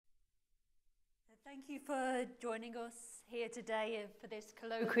Thank you for joining us here today for this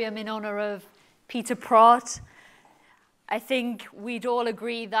colloquium in honor of Peter Praet. I think we'd all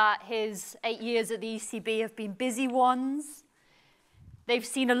agree that his 8 years at the ECB have been busy ones. They've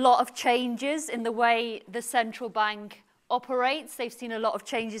seen a lot of changes in the way the central bank operates. They've seen a lot of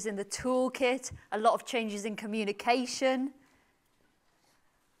changes in the toolkit, a lot of changes in communication.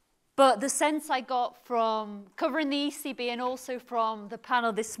 But the sense I got from covering the ECB and also from the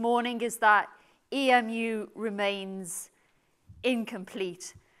panel this morning is that EMU remains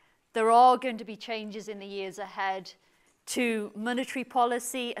incomplete. There are going to be changes in the years ahead to monetary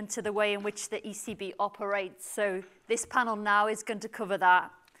policy and to the way in which the ECB operates. So this panel now is going to cover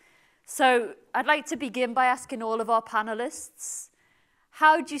that. So I'd like to begin by asking all of our panelists,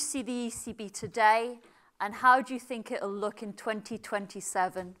 how do you see the ECB today and how do you think it'll look in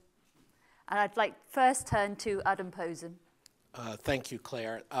 2027? And I'd like first turn to Adam Posen. Thank you,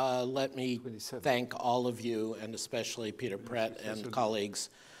 Claire. Let me thank all of you, and especially Peter Praet and colleagues,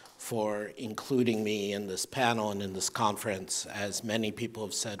 for including me in this panel and in this conference. As many people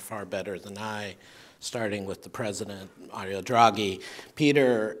have said far better than I, starting with the president, Mario Draghi.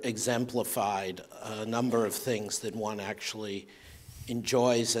 Peter exemplified a number of things that one actually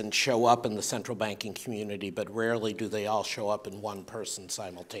enjoys and show up in the central banking community, but rarely do they all show up in one person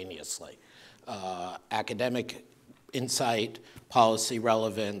simultaneously. Academic insight, policy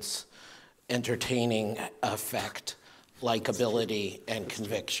relevance, entertaining effect, likability, and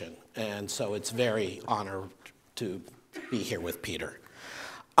conviction. And so it's very honored to be here with Peter.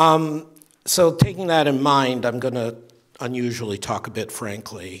 So taking that in mind, I'm going to unusually talk a bit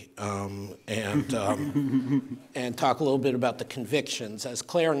frankly and talk a little bit about the convictions. As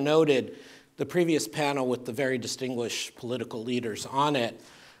Claire noted, the previous panel with the very distinguished political leaders on it,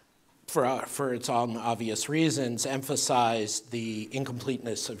 for its own obvious reasons, emphasized the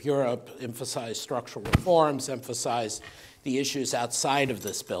incompleteness of Europe, emphasized structural reforms, emphasized the issues outside of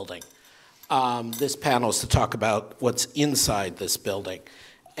this building. This panel is to talk about what's inside this building.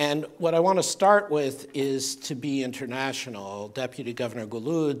 And what I want to start with is to be international. Deputy Governor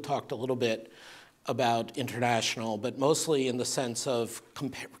Gulud talked a little bit about international, but mostly in the sense of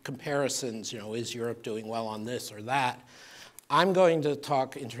comparisons, is Europe doing well on this or that? I'm going to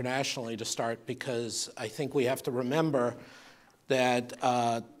talk internationally to start because I think we have to remember that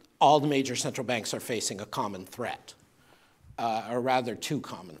all the major central banks are facing a common threat, or rather two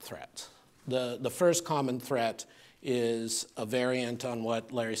common threats. The first common threat is a variant on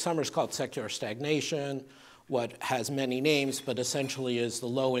what Larry Summers called secular stagnation, what has many names, but essentially is the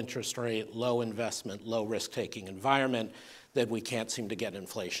low interest rate, low investment, low risk-taking environment that we can't seem to get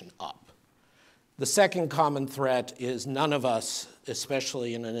inflation up. The second common threat is none of us,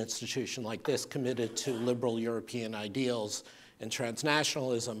 especially in an institution like this, committed to liberal European ideals and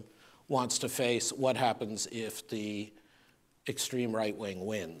transnationalism, wants to face what happens if the extreme right wing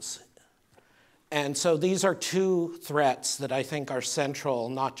wins. And so these are two threats that I think are central,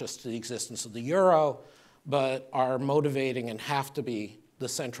 not just to the existence of the euro, but are motivating and have to be the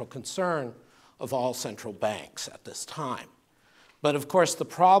central concern of all central banks at this time. But of course, the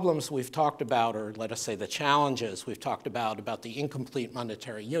problems we've talked about, or let us say the challenges we've talked about the incomplete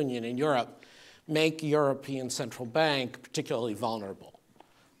monetary union in Europe, make European Central Bank particularly vulnerable.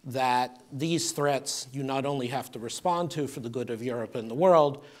 That these threats you not only have to respond to for the good of Europe and the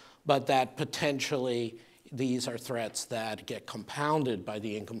world, but that potentially these are threats that get compounded by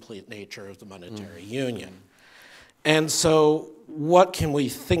the incomplete nature of the monetary union. And so what can we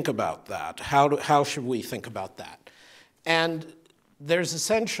think about that? How should we think about that? And there's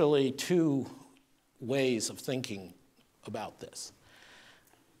essentially two ways of thinking about this.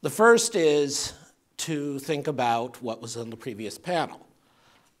 The first is to think about what was on the previous panel,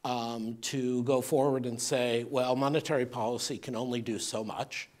 to go forward and say, well, monetary policy can only do so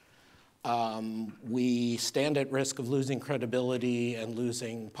much. We stand at risk of losing credibility and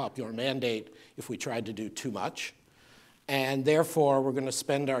losing popular mandate if we try to do too much. And therefore, we're going to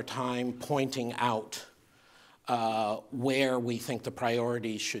spend our time pointing out where we think the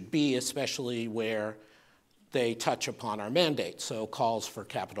priorities should be, especially where they touch upon our mandate, so calls for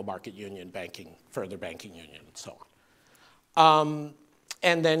capital market union, banking, further banking union, and so on.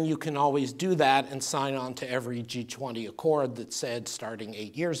 And then you can always do that and sign on to every G20 accord that said, starting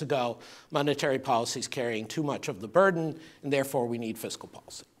 8 years ago, monetary policy is carrying too much of the burden, and therefore we need fiscal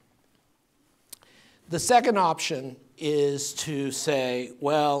policy. The second option is to say,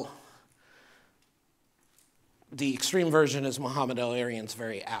 well, the extreme version is Mohammed El-Erian's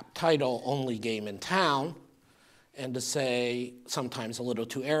very apt title, Only Game in Town, and to say, sometimes a little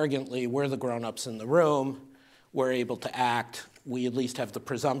too arrogantly, we're the grown-ups in the room, we're able to act, we at least have the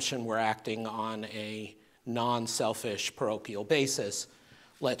presumption we're acting on a non-selfish parochial basis.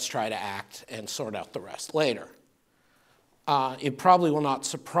 Let's try to act and sort out the rest later. It probably will not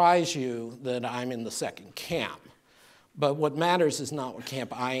surprise you that I'm in the second camp. But what matters is not what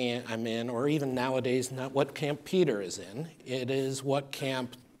camp I'm in, or even nowadays, not what camp Peter is in. It is what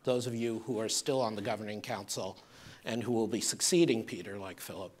camp those of you who are still on the governing council and who will be succeeding Peter, like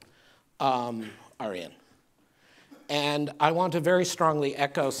Philip, are in. And I want to very strongly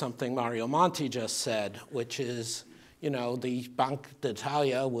echo something Mario Monti just said, which is, the Banca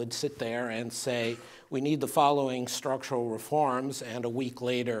d'Italia would sit there and say, we need the following structural reforms, and a week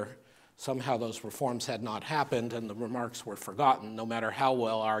later, somehow those reforms had not happened and the remarks were forgotten, no matter how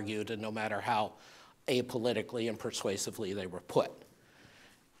well argued and no matter how apolitically and persuasively they were put.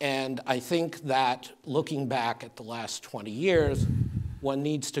 And I think that looking back at the last 20 years, one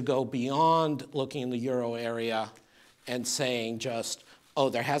needs to go beyond looking in the euro area and saying just, oh,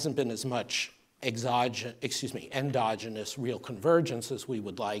 there hasn't been as much endogenous real convergence as we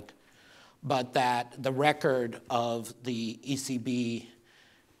would like, but that the record of the ECB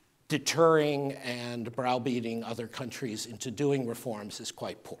deterring and browbeating other countries into doing reforms is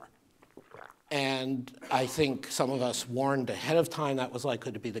quite poor. And I think some of us warned ahead of time that was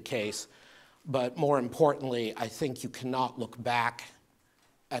likely to be the case, but more importantly, I think you cannot look back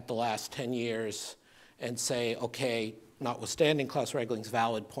at the last 10 years and say, okay, notwithstanding Klaus Regling's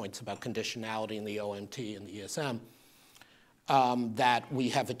valid points about conditionality in the OMT and the ESM, that we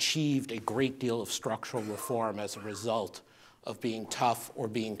have achieved a great deal of structural reform as a result of being tough or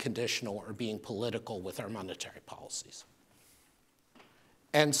being conditional or being political with our monetary policies.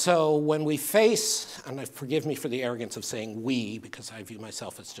 And so when we face, and forgive me for the arrogance of saying we, because I view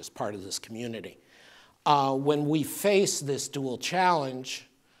myself as just part of this community, when we face this dual challenge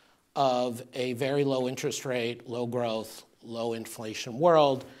of a very low interest rate, low growth, low inflation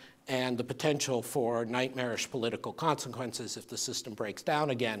world, and the potential for nightmarish political consequences if the system breaks down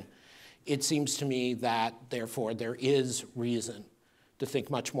again, it seems to me that, therefore, there is reason to think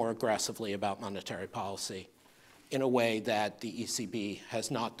much more aggressively about monetary policy in a way that the ECB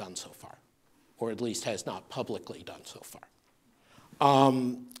has not done so far, or at least has not publicly done so far.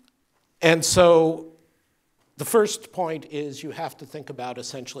 And so the first point is you have to think about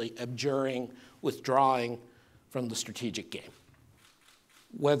essentially abjuring, withdrawing from the strategic game.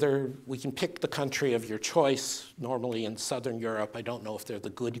 Whether we can pick the country of your choice, normally in Southern Europe, I don't know if they're the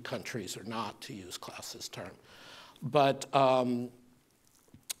good countries or not, to use Klaus's term. But,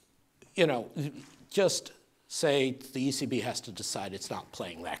 just say the ECB has to decide it's not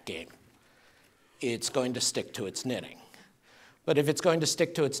playing that game. It's going to stick to its knitting. But if it's going to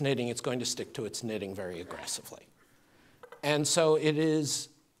stick to its knitting, it's going to stick to its knitting very aggressively. And so it is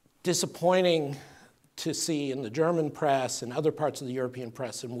disappointing to see in the German press and other parts of the European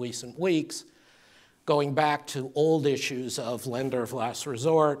press in recent weeks, going back to old issues of lender of last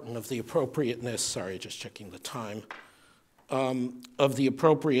resort and of the appropriateness, sorry, just checking the time, of the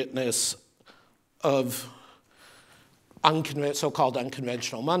appropriateness of so-called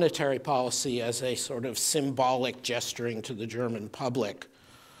unconventional monetary policy as a sort of symbolic gesturing to the German public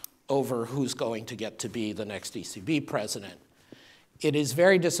over who's going to get to be the next ECB president. It is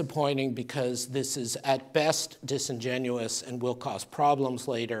very disappointing because this is at best disingenuous and will cause problems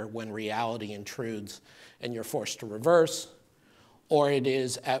later when reality intrudes and you're forced to reverse, or it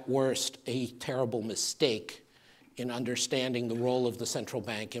is at worst a terrible mistake in understanding the role of the central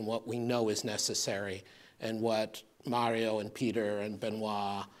bank and what we know is necessary and what Mario and Peter and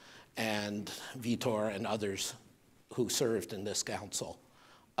Benoit and Vitor and others who served in this council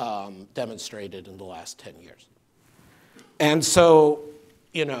demonstrated in the last 10 years. And so,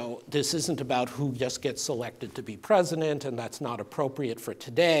 this isn't about who just gets selected to be president, and that's not appropriate for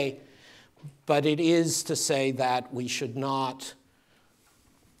today, but it is to say that we should not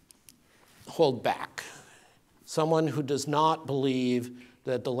hold back. Someone who does not believe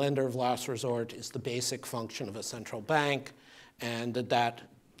that the lender of last resort is the basic function of a central bank and that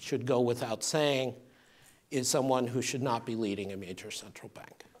should go without saying is someone who should not be leading a major central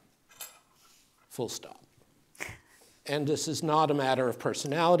bank. Full stop. And this is not a matter of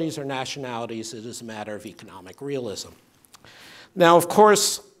personalities or nationalities, it is a matter of economic realism. Now, of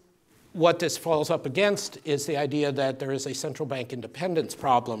course, what this falls up against is the idea that there is a central bank independence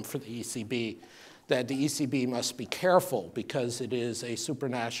problem for the ECB, that the ECB must be careful because it is a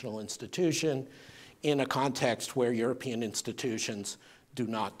supranational institution in a context where European institutions do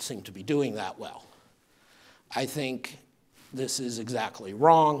not seem to be doing that well. I think this is exactly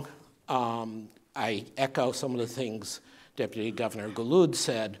wrong. I echo some of the things Deputy Governor Gulud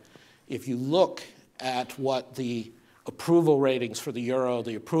said. If you look at what the approval ratings for the euro,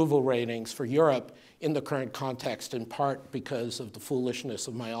 the approval ratings for Europe in the current context, in part because of the foolishness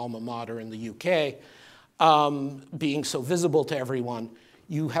of my alma mater in the UK, being so visible to everyone,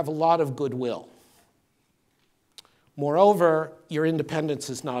 you have a lot of goodwill. Moreover, your independence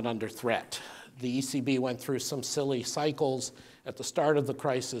is not under threat. The ECB went through some silly cycles at the start of the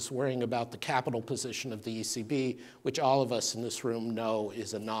crisis worrying about the capital position of the ECB, which all of us in this room know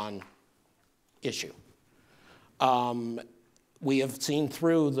is a non-issue. We have seen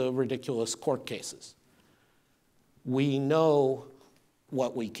through the ridiculous court cases. We know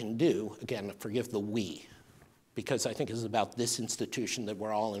what we can do. Again, forgive the we, because I think it's about this institution that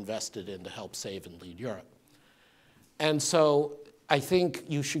we're all invested in to help save and lead Europe. And so I think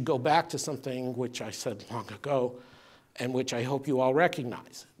you should go back to something which I said long ago and which I hope you all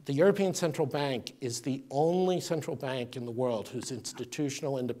recognize. The European Central Bank is the only central bank in the world whose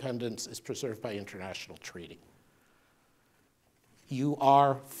institutional independence is preserved by international treaty. You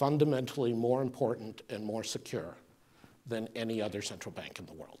are fundamentally more important and more secure than any other central bank in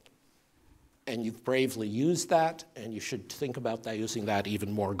the world. And you've bravely used that, and you should think about that, using that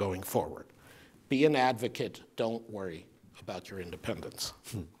even more going forward. Be an advocate, don't worry about your independence.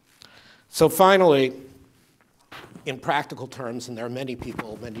 So finally, in practical terms, and there are many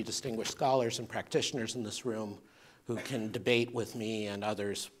people, many distinguished scholars and practitioners in this room who can debate with me and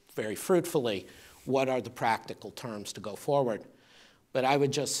others very fruitfully, what are the practical terms to go forward? But I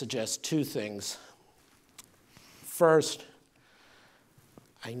would just suggest two things. First,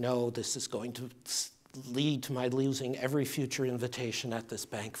 I know this is going to lead to my losing every future invitation at this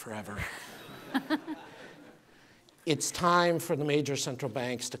bank forever. It's time for the major central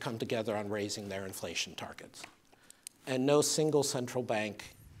banks to come together on raising their inflation targets. And no single central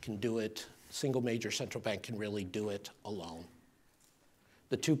bank can do it, single major central bank can really do it alone.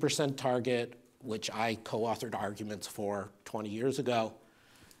 The 2% target, which I co-authored arguments for 20 years ago,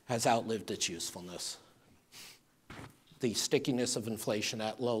 has outlived its usefulness. The stickiness of inflation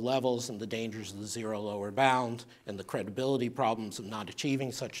at low levels and the dangers of the zero lower bound and the credibility problems of not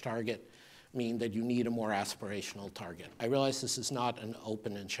achieving such target mean that you need a more aspirational target. I realize this is not an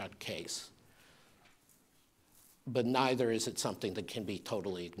open and shut case, but neither is it something that can be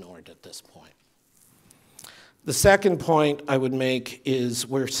totally ignored at this point. The second point I would make is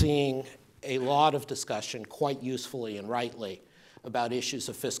we're seeing a lot of discussion, quite usefully and rightly, about issues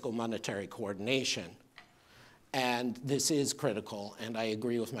of fiscal monetary coordination. And this is critical, and I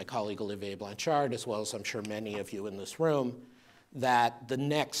agree with my colleague Olivier Blanchard, as well as I'm sure many of you in this room, that the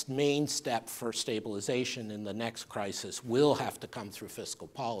next main step for stabilization in the next crisis will have to come through fiscal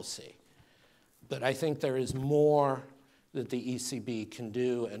policy. But I think there is more that the ECB can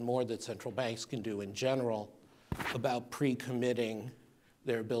do and more that central banks can do in general about pre-committing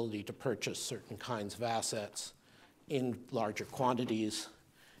their ability to purchase certain kinds of assets in larger quantities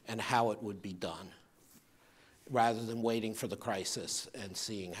and how it would be done, rather than waiting for the crisis and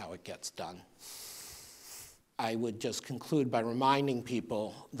seeing how it gets done. I would just conclude by reminding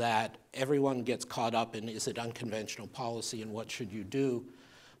people that everyone gets caught up in, is it unconventional policy and what should you do?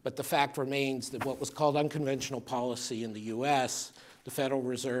 But the fact remains that what was called unconventional policy in the US, the Federal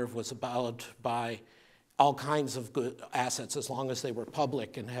Reserve was abolished by all kinds of good assets as long as they were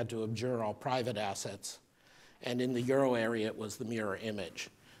public and had to abjure all private assets. And in the euro area, it was the mirror image,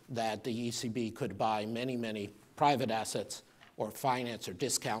 that the ECB could buy many, many private assets or finance or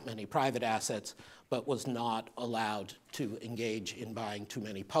discount many private assets, but was not allowed to engage in buying too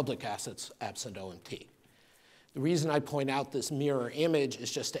many public assets absent OMT. The reason I point out this mirror image is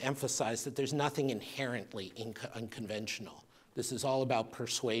just to emphasize that there's nothing inherently unconventional. This is all about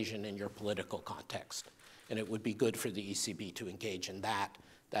persuasion in your political context, and it would be good for the ECB to engage in that.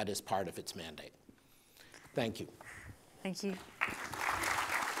 That is part of its mandate. Thank you. Thank you.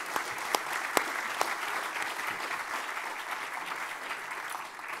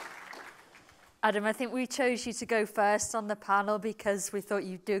 Adam, I think we chose you to go first on the panel because we thought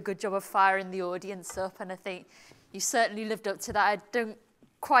you'd do a good job of firing the audience up, and I think you certainly lived up to that.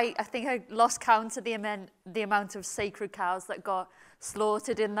 I think I lost count of the amount of sacred cows that got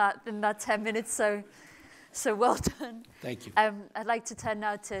slaughtered in that 10 minutes, so well done. Thank you. I'd like to turn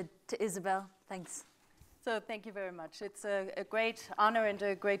now to Isabel. Thanks. So thank you very much. It's a great honor and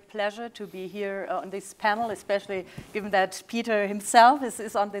a great pleasure to be here on this panel, especially given that Peter himself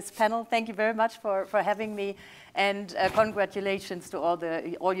is on this panel. Thank you very much for having me, and congratulations to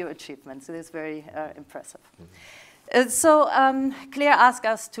all your achievements. It is very impressive. Claire asked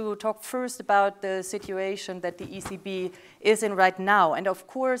us to talk first about the situation that the ECB is in right now. And of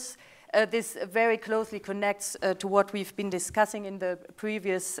course, this very closely connects to what we've been discussing in the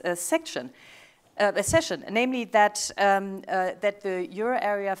previous section. session, namely that, that the euro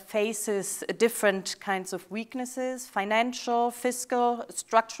area faces different kinds of weaknesses, financial, fiscal,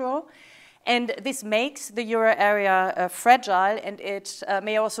 structural, and this makes the euro area fragile, and it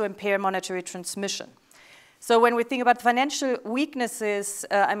may also impair monetary transmission. So when we think about financial weaknesses,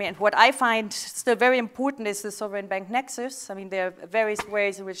 I mean, what I find still very important is the sovereign bank nexus. I mean, there are various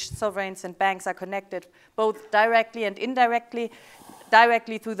ways in which sovereigns and banks are connected, both directly and indirectly.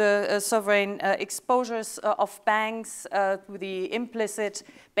 Directly through the sovereign exposures of banks, through the implicit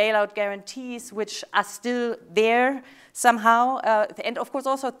bailout guarantees, which are still there somehow, and of course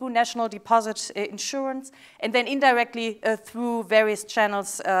also through national deposit insurance, and then indirectly through various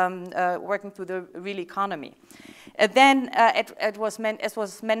channels working through the real economy. Then, as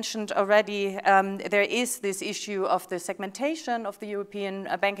was mentioned already, there is this issue of the segmentation of the European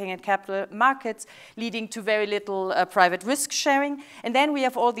banking and capital markets, leading to very little private risk sharing. And then we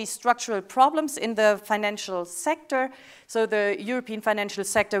have all these structural problems in the financial sector. So the European financial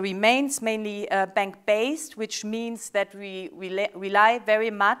sector remains mainly bank-based, which means that we rely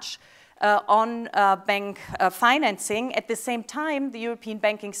very much on bank financing. At the same time, the European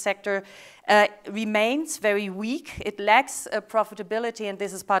banking sector remains very weak. It lacks profitability, and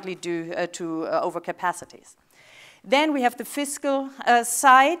this is partly due to overcapacities. Then we have the fiscal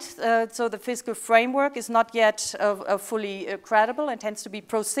side. So the fiscal framework is not yet fully credible and tends to be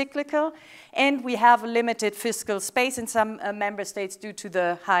pro-cyclical. And we have a limited fiscal space in some member states due to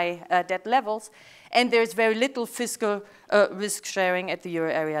the high debt levels. And there's very little fiscal risk sharing at the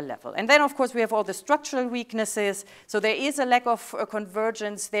euro area level. And then, of course, we have all the structural weaknesses. So there is a lack of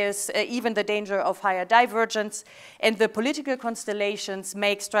convergence. There's even the danger of higher divergence. And the political constellations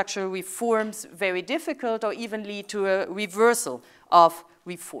make structural reforms very difficult or even lead to a reversal of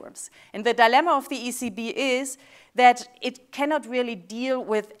reforms. And the dilemma of the ECB is that it cannot really deal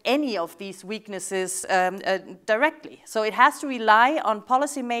with any of these weaknesses directly. So it has to rely on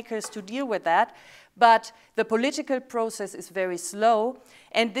policymakers to deal with that. But the political process is very slow,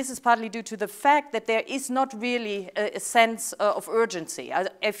 and this is partly due to the fact that there is not really a sense of urgency.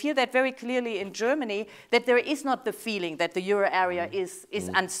 I feel that very clearly in Germany, that there is not the feeling that the euro area is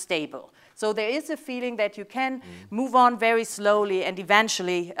unstable. So there is a feeling that you can move on very slowly, and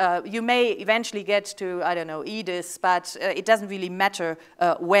eventually, you may eventually get to, I don't know, EDIS, but it doesn't really matter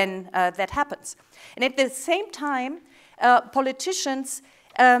when that happens. And at the same time, politicians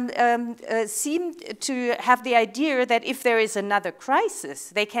seem to have the idea that if there is another crisis,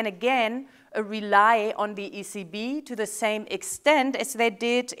 they can again rely on the ECB to the same extent as they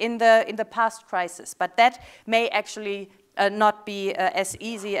did in the past crisis. But that may actually not be as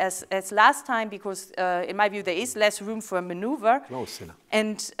easy as last time, because in my view there is less room for maneuver.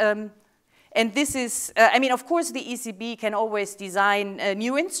 And this is, I mean, of course, the ECB can always design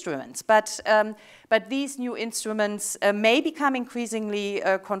new instruments, but these new instruments may become increasingly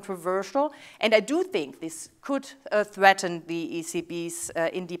controversial, and I do think this could threaten the ECB's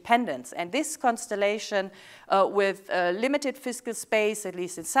independence. And this constellation with limited fiscal space, at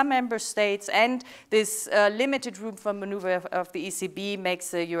least in some member states, and this limited room for maneuver of the ECB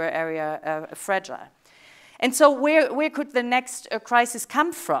makes the euro area fragile. And so where could the next crisis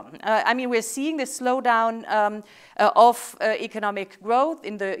come from? I mean, we're seeing the slowdown of economic growth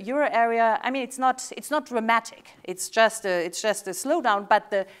in the euro area. I mean, it's not dramatic. It's just a slowdown, but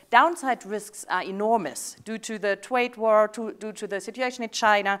the downside risks are enormous due to the trade war, due to the situation in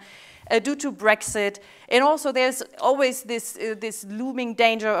China, due to Brexit, and also there's always this looming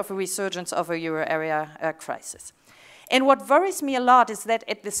danger of a resurgence of a euro area crisis. And what worries me a lot is that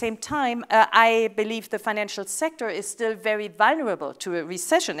at the same time, I believe the financial sector is still very vulnerable to a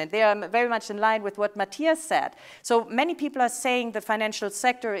recession. And they are very much in line with what Matthias said. So many people are saying the financial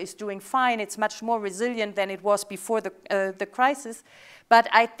sector is doing fine. It's much more resilient than it was before the crisis. But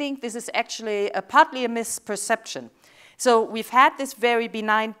I think this is actually partly a misperception. So we've had this very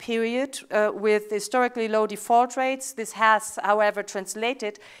benign period with historically low default rates. This has, however,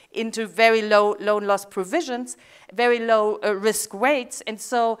 translated into very low loan loss provisions, very low risk weights. And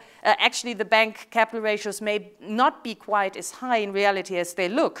so actually the bank capital ratios may not be quite as high in reality as they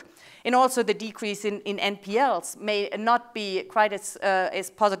look. And also the decrease in NPLs may not be quite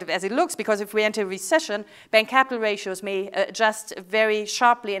as positive as it looks, because if we enter a recession, bank capital ratios may adjust very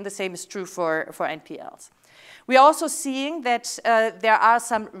sharply, and the same is true for NPLs. We are also seeing that there are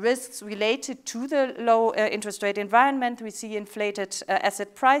some risks related to the low interest rate environment. We see inflated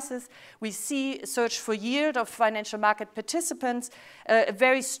asset prices. We see search for yield of financial market participants, a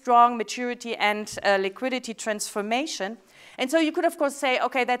very strong maturity and liquidity transformation. And so you could, of course, say,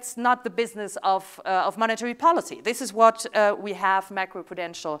 okay, that's not the business of monetary policy. This is what we have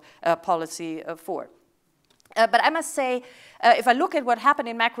macroprudential policy for. But I must say, if I look at what happened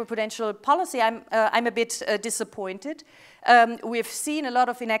in macroprudential policy, I'm a bit disappointed. We've seen a lot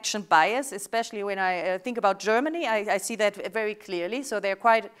of inaction bias, especially when I think about Germany. I see that very clearly. So there are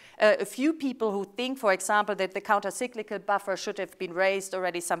quite a few people who think, for example, that the counter-cyclical buffer should have been raised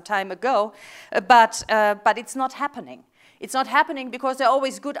already some time ago, but it's not happening. It's not happening because there are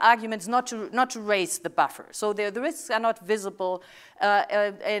always good arguments not to raise the buffer. So the risks are not visible,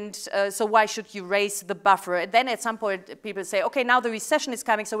 so why should you raise the buffer? And then at some point people say, okay, now the recession is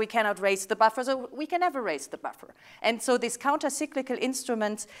coming, so we cannot raise the buffer, so we can never raise the buffer. And so these counter-cyclical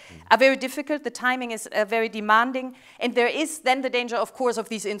instruments are very difficult, the timing is very demanding, and there is then the danger, of course, of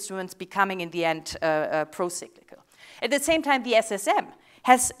these instruments becoming in the end pro-cyclical. At the same time, the SSM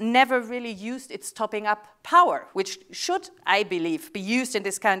has never really used its topping up power, which should, I believe, be used in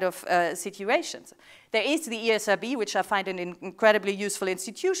this kind of situations. There is the ECB, which I find an incredibly useful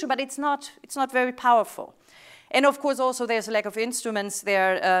institution, but it's not very powerful. And of course, also there's a lack of instruments.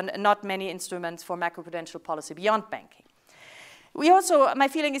 There are not many instruments for macroprudential policy beyond banking. We also, my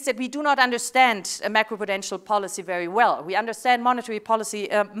feeling is that we do not understand macroprudential policy very well. We understand monetary policy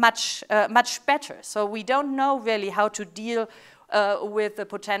much better. So we don't know really how to deal with the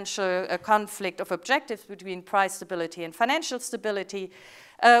potential conflict of objectives between price stability and financial stability.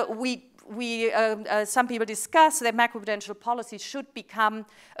 Some people discuss that macroprudential policy should become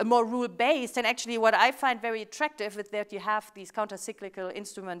more rule-based, and actually what I find very attractive is that you have these counter-cyclical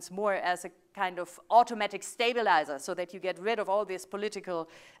instruments more as a kind of automatic stabilizer, so that you get rid of all this political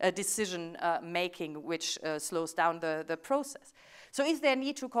decision making, which slows down the process. So is there a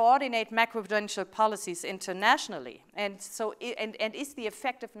need to coordinate macroprudential policies internationally? And is the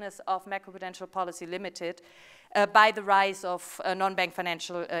effectiveness of macroprudential policy limited by the rise of non-bank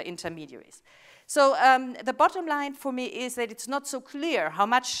financial intermediaries? So the bottom line for me is that it's not so clear how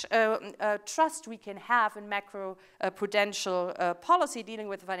much trust we can have in macroprudential policy dealing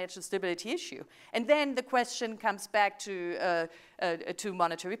with the financial stability issue. And then the question comes back to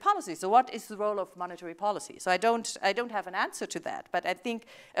monetary policy. So what is the role of monetary policy? So I don't have an answer to that, but I think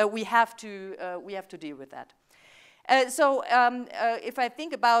we have to deal with that. If I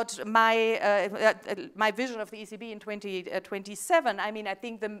think about my vision of the ECB in 2027, I mean, I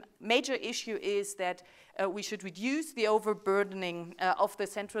think the major issue is that we should reduce the overburdening of the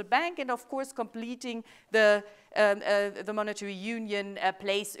central bank, and of course, completing the monetary union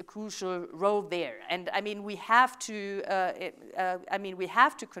plays a crucial role there. And I mean, we have to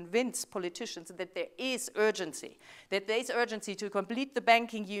convince politicians that there is urgency, to complete the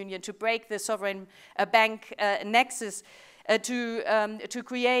banking union, to break the sovereign bank nexus, to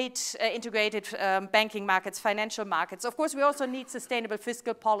create integrated banking markets, financial markets. Of course, we also need sustainable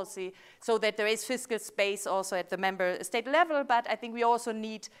fiscal policy so that there is fiscal space also at the member state level, but I think we also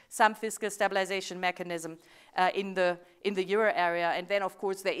need some fiscal stabilization mechanism in the euro area. And then, of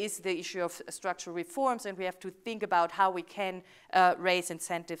course, there is the issue of structural reforms, and we have to think about how we can raise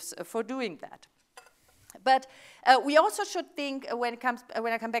incentives for doing that. But we also should think, when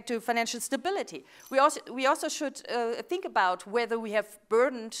I come back to financial stability, we also should think about whether we have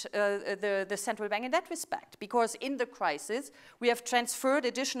burdened the central bank in that respect, because in the crisis we have transferred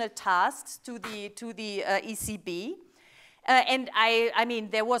additional tasks to the ECB. And I mean,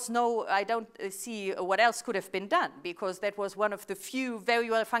 I don't see what else could have been done, because that was one of the few very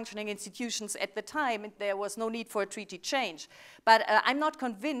well functioning institutions at the time, and there was no need for a treaty change. But I'm not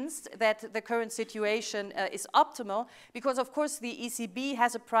convinced that the current situation is optimal, because of course the ECB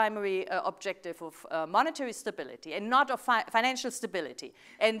has a primary objective of monetary stability and not of financial stability.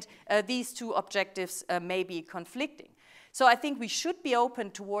 And these two objectives may be conflicting. So I think we should be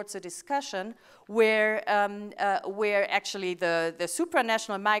open towards a discussion where actually the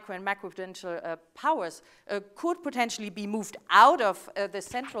supranational micro and macroprudential powers could potentially be moved out of the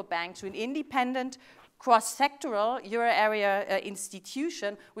central bank to an independent, cross-sectoral euro area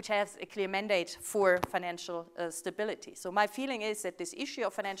institution which has a clear mandate for financial stability. So my feeling is that this issue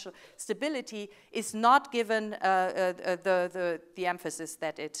of financial stability is not given the emphasis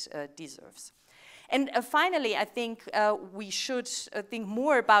that it deserves. And finally, I think we should think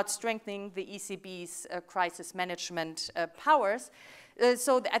more about strengthening the ECB's crisis management powers.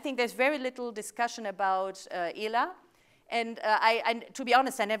 So I think there's very little discussion about ELA. And to be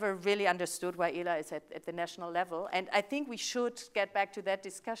honest, I never really understood why ELA is at the national level. And I think we should get back to that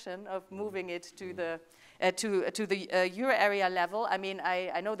discussion of moving it to the to the euro area level. I mean,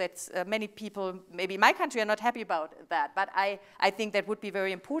 I know that many people, maybe my country, are not happy about that, but I think that would be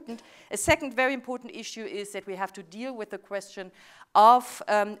very important. A second very important issue is that we have to deal with the question of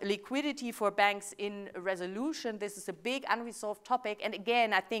liquidity for banks in resolution. This is a big unresolved topic, and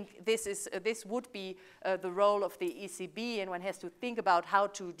again, I think this would be the role of the ECB, and one has to think about how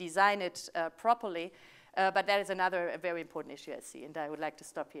to design it properly. But that is another very important issue, I see, and I would like to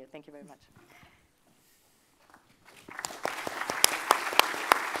stop here. Thank you very much.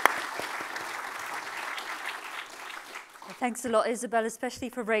 Thanks a lot, Isabel, especially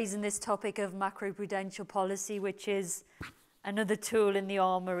for raising this topic of macroprudential policy, which is another tool in the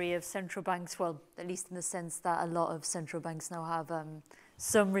armory of central banks, well, at least in the sense that a lot of central banks now have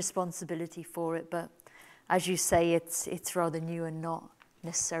some responsibility for it. But as you say, it's rather new and not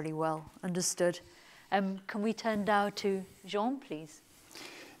necessarily well understood. Can we turn now to Jean, please?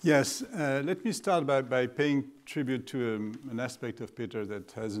 Yes, let me start by paying tribute to an aspect of Peter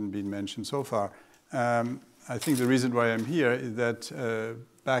that hasn't been mentioned so far. I think the reason why I'm here is that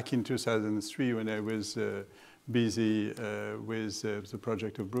back in 2003, when I was busy with the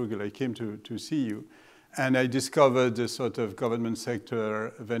project of Bruegel, I came to see you, and I discovered the sort of government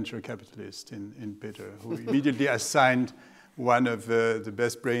sector venture capitalist in Peter, who immediately assigned one of the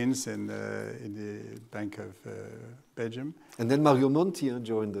best brains in the Bank of Belgium. And then Mario Monti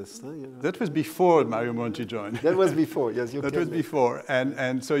joined us. Huh? Yeah. That was before Mario Monti joined. That was before, yes. That was before.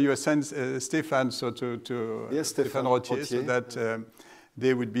 And so you assigned Stéphane to yes, Stéphane Rotier, so that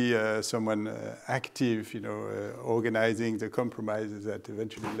there would be someone active, organizing the compromises that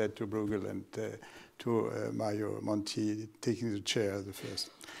eventually led to Bruegel and to Mario Monti taking the chair the first.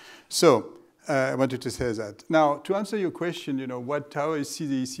 So I wanted to say that. Now, to answer your question, how I see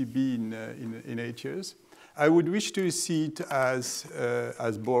the ECB in 8 years, I would wish to see it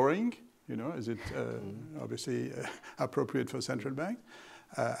as boring, as it obviously appropriate for central bank,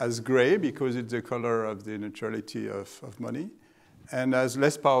 as gray because it's the color of the neutrality of money, and as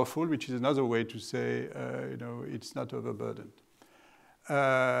less powerful, which is another way to say, it's not overburdened.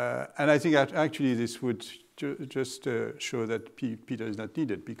 And I think actually this would just show that Peter is not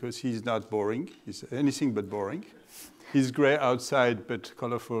needed because he's not boring. He's anything but boring. He's gray outside but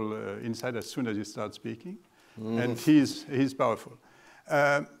colorful inside as soon as he starts speaking. And he's powerful.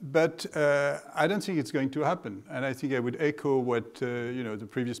 But I don't think it's going to happen. And I think I would echo what the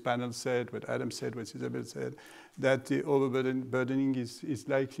previous panel said, what Adam said, what Isabel said, that the overburdening is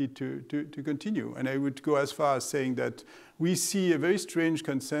likely to continue. And I would go as far as saying that we see a very strange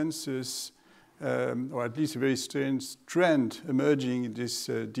consensus, or at least a very strange trend emerging in this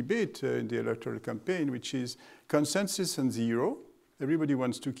debate in the electoral campaign, which is consensus on the euro. Everybody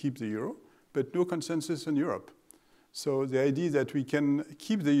wants to keep the euro, but no consensus on Europe. So the idea that we can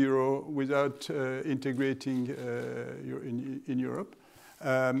keep the euro without integrating in Europe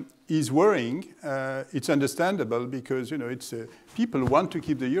is worrying. It's understandable because it's people want to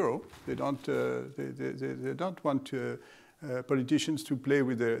keep the euro. They don't. They don't want politicians to play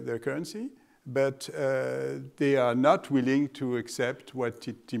with their currency, but they are not willing to accept what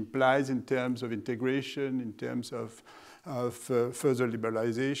it implies in terms of integration, in terms of further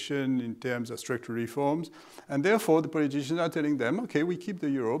liberalization, in terms of structural reforms, and therefore the politicians are telling them, okay, we keep the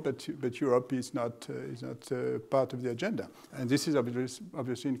euro, but Europe is not part of the agenda, and this is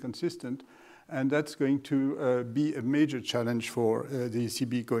obviously inconsistent, and that's going to be a major challenge for the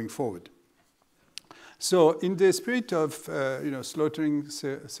ECB going forward. So, in the spirit of slaughtering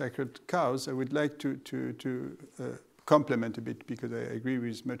sacred cows, I would like to complement a bit because I agree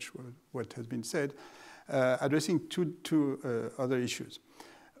with much what has been said. Addressing two other issues.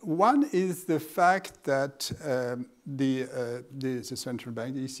 One is the fact that the central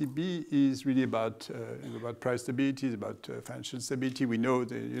bank, the ECB, is really about price stability, it's about financial stability. We know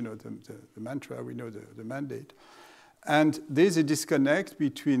the mantra, we know the mandate. And there's a disconnect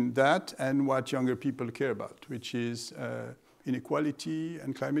between that and what younger people care about, which is inequality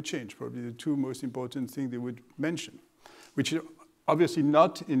and climate change, probably the two most important things they would mention, which is obviously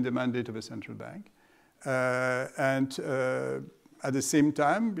not in the mandate of a central bank. And at the same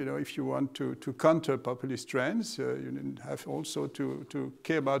time, if you want to counter populist trends, you have also to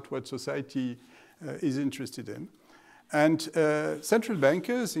care about what society is interested in. And central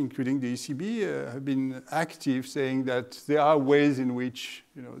bankers, including the ECB, have been active saying that there are ways in which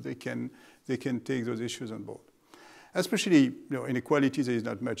they can take those issues on board. Especially inequality, there is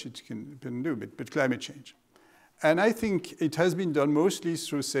not much it can do, but climate change. And I think it has been done mostly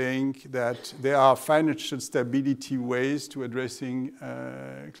through saying that there are financial stability ways to addressing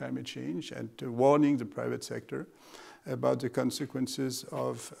climate change and warning the private sector about the consequences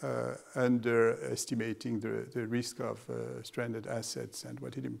of underestimating the risk of stranded assets and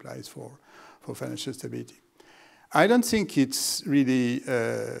what it implies for financial stability. I don't think it's really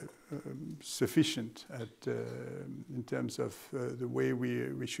sufficient in terms of the way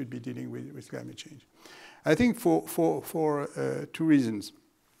we should be dealing with climate change. I think for two reasons.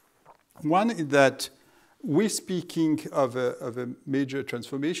 One is that we're speaking of a major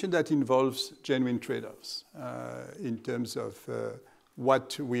transformation that involves genuine trade-offs in terms of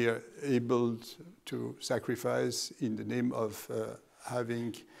what we are able to sacrifice in the name of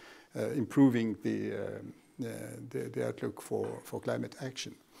improving the outlook for climate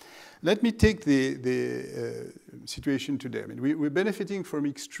action. Let me take the situation today. I mean, we're benefiting from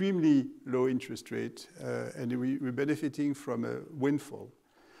extremely low interest rate, and we're benefiting from a windfall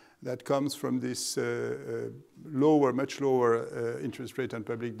that comes from this much lower interest rate on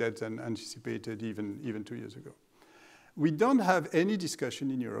public debt than anticipated even 2 years ago. We don't have any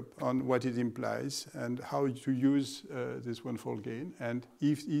discussion in Europe on what it implies and how to use this windfall gain, and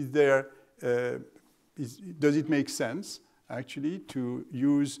does it make sense actually to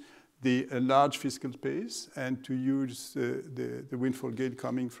use the large fiscal space and to use the windfall gain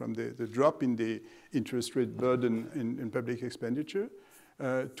coming from the drop in the interest rate burden in public expenditure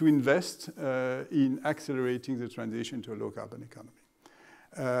to invest in accelerating the transition to a low-carbon economy.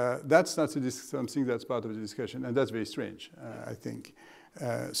 That's not something that's part of the discussion, and that's very strange, I think.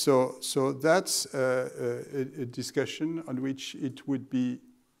 So that's a discussion on which it would be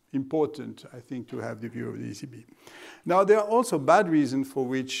important, I think, to have the view of the ECB. Now, there are also bad reasons for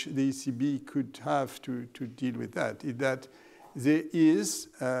which the ECB could have to deal with that. Is that there is,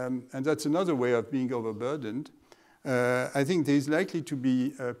 and that's another way of being overburdened, I think there is likely to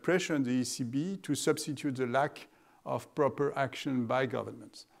be pressure on the ECB to substitute the lack of proper action by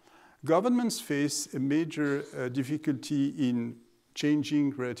governments. Governments face a major difficulty in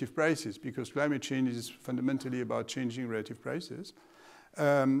changing relative prices because climate change is fundamentally about changing relative prices.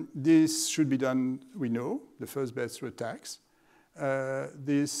 This should be done, we know, the first best through a tax.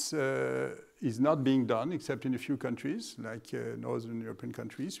 This is not being done except in a few countries, like Northern European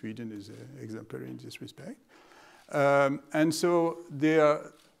countries. Sweden is exemplary in this respect. And so they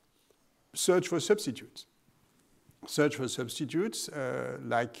are search for substitutes. Search for substitutes,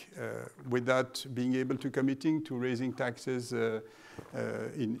 without being able to committing to raising taxes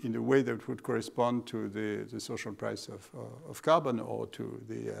in a way that would correspond to the social price of carbon or to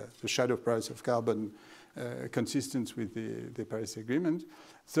the shadow price of carbon consistent with the Paris Agreement.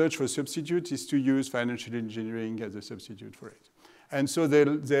 Search for substitutes is to use financial engineering as a substitute for it. And so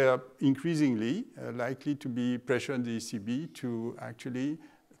they are increasingly likely to be pressure on the ECB to actually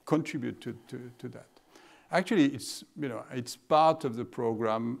contribute to that. Actually, it's part of the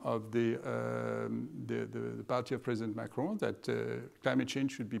program of the party of President Macron that climate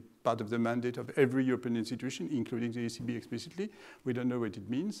change should be part of the mandate of every European institution, including the ECB explicitly. We don't know what it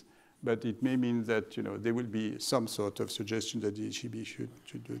means, but it may mean that there will be some sort of suggestion that the ECB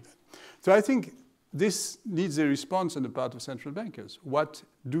should do that. So I think this needs a response on the part of central bankers. What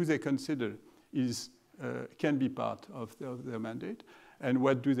do they consider can be part of their mandate, and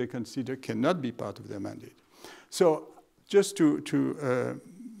what do they consider cannot be part of their mandate? So just to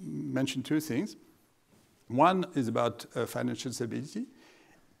mention two things. One is about financial stability.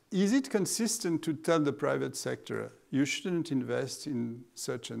 Is it consistent to tell the private sector, you shouldn't invest in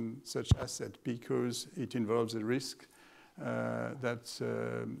such and such asset because it involves a risk that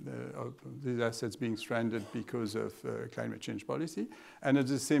these assets being stranded because of climate change policy, and at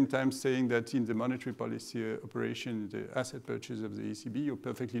the same time saying that in the monetary policy operation, the asset purchase of the ECB, you're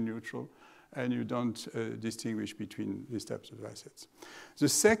perfectly neutral and you don't distinguish between these types of assets. The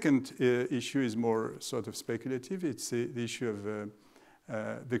second issue is more sort of speculative. It's the issue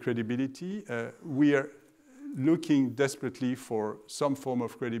of the credibility. We are looking desperately for some form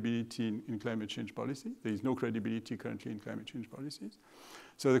of credibility in climate change policy. There is no credibility currently in climate change policies.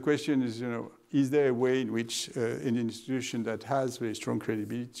 So the question is there a way in which an institution that has very strong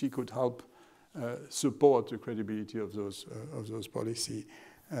credibility could help support the credibility of those policy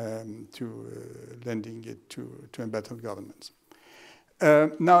to lending it to embattled governments?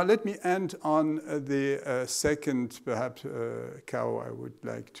 Now let me end on the second, perhaps, cow I would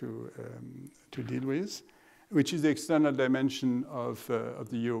like to deal with, which is the external dimension of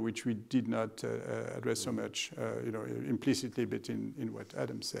the euro, which we did not address so much, implicitly, but in what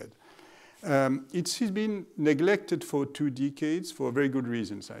Adam said. It's been neglected for 2 decades for very good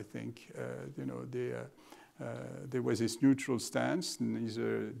reasons, I think. There was this neutral stance,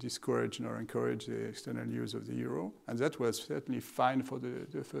 neither discourage nor encourage the external use of the euro, and that was certainly fine for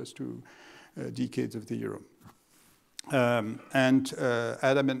the first 2 decades of the euro.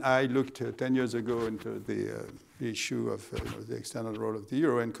 Adam and I looked 10 years ago into the issue of the external role of the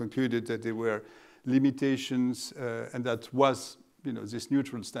euro and concluded that there were limitations, and that was, this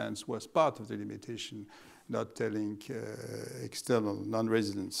neutral stance was part of the limitation, not telling external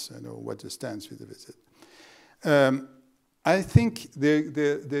non-residents what the stance with the visit. I think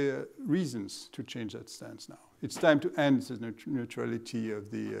there are reasons to change that stance now. It's time to end the neutrality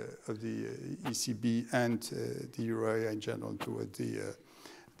of the ECB and the euro area in general toward the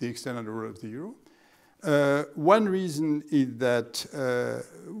external role of the euro. One reason is that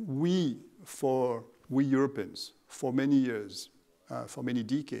we Europeans, for many years, for many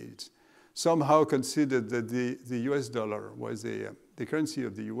decades, somehow considered that the US dollar was the currency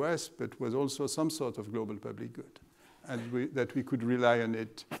of the US, but was also some sort of global public good, and that we could rely on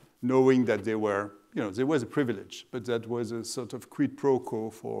it, knowing that there was a privilege, but that was a sort of quid pro quo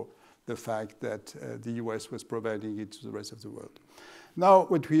for the fact that the US was providing it to the rest of the world. Now,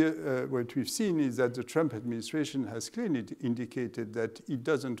 what we've seen is that the Trump administration has clearly indicated that it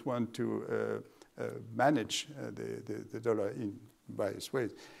doesn't want to manage the dollar in various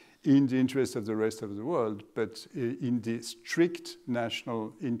ways in the interest of the rest of the world, but in the strict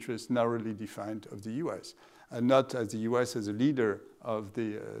national interest narrowly defined of the US. And not as the US as a leader of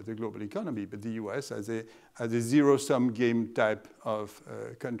the global economy, but the US as a zero-sum game type of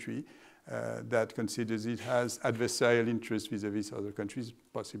country that considers it has adversarial interests vis-à-vis other countries,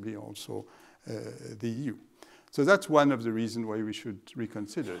 possibly also the EU. So that's one of the reasons why we should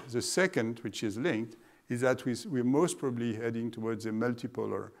reconsider. The second, which is linked, is that we're most probably heading towards a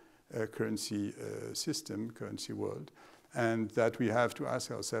multipolar currency system, currency world, and that we have to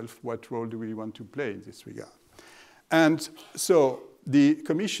ask ourselves, what role do we want to play in this regard? And so the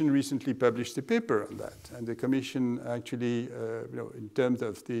Commission recently published a paper on that. And the Commission actually, in terms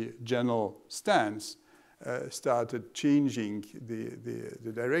of the general stance, started changing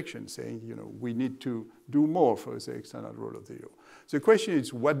the direction, saying, we need to do more for the external role of the euro. So the question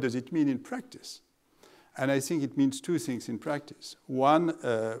is, what does it mean in practice? And I think it means two things in practice. One,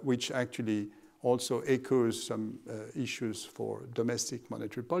 which actually also echoes some issues for domestic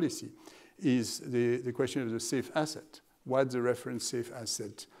monetary policy, is the question of the safe asset. What's the reference safe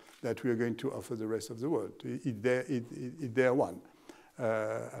asset that we are going to offer the rest of the world? Is there one?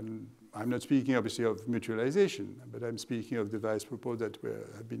 And I'm not speaking, obviously, of mutualization, but I'm speaking of the various proposals that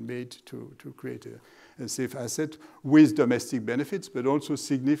have been made to create a safe asset with domestic benefits, but also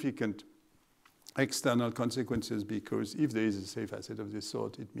significant external consequences, because if there is a safe asset of this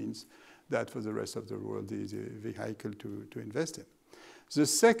sort, it means that for the rest of the world there is a vehicle to invest in. The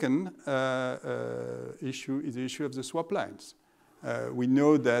second issue is the issue of the swap lines. We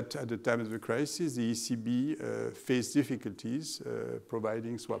know that at the time of the crisis, the ECB faced difficulties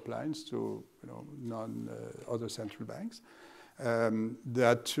providing swap lines to other central banks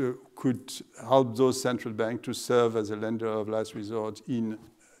that could help those central banks to serve as a lender of last resort in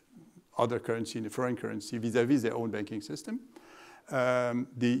other currency, in a foreign currency, vis-à-vis their own banking system.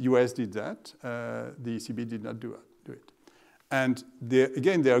 The US did that. The ECB did not do it. And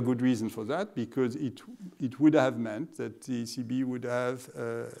again, there are good reasons for that, because it would have meant that the ECB would have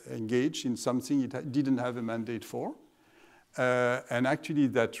engaged in something it didn't have a mandate for. And actually,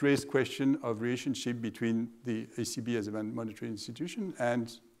 that raised question of relationship between the ECB as a monetary institution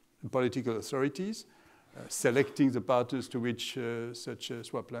and political authorities, selecting the partners to which such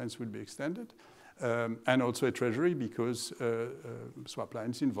swap lines would be extended, and also a treasury, because swap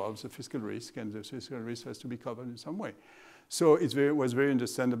lines involves a fiscal risk, and the fiscal risk has to be covered in some way. So it was very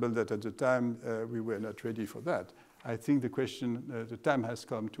understandable that at the time we were not ready for that. I think the time has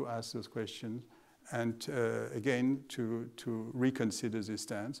come to ask those questions, and again to reconsider this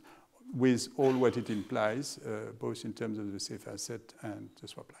stance with all what it implies, both in terms of the safe asset and the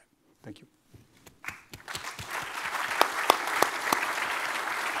swap line. Thank you.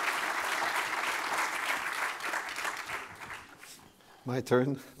 My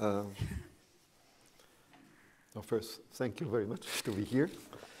turn. First, thank you very much to be here.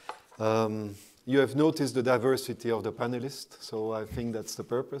 You have noticed the diversity of the panelists, so I think that's the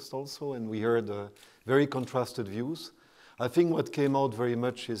purpose also, and we heard very contrasted views. I think what came out very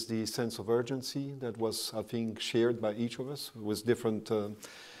much is the sense of urgency that was, I think, shared by each of us with different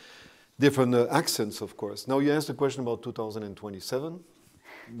accents, of course. Now, you asked a question about 2027.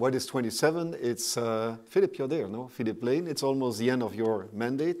 What is 27? It's, Philip, you're there, no? Philip Lane, it's almost the end of your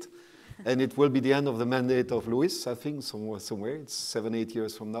mandate. And it will be the end of the mandate of Louis, I think, somewhere. It's 7-8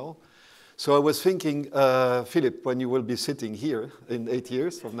 years from now. So I was thinking, Philip, when you will be sitting here in 8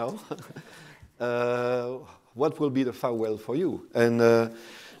 years from now, what will be the farewell for you? And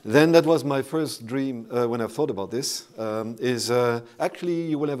Then that was my first dream when I thought about this, actually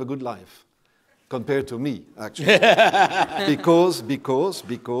you will have a good life compared to me, actually.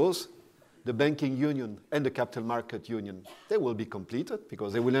 because the banking union and the capital market union, they will be completed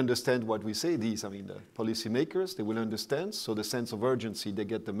because they will understand what we say. These, I mean, the policymakers, they will understand. So the sense of urgency, they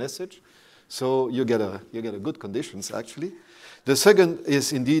get the message. So you get a good conditions, actually. The second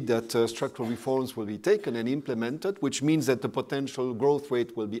is indeed that structural reforms will be taken and implemented, which means that the potential growth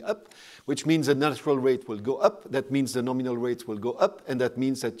rate will be up, which means the natural rate will go up. That means the nominal rates will go up, and that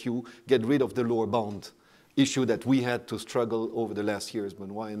means that you get rid of the lower bound issue that we had to struggle over the last years,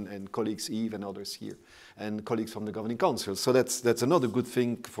 Benoit and colleagues Yves and others here, and colleagues from the Governing Council. So that's another good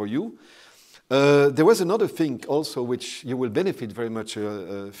thing for you. There was another thing also which you will benefit very much,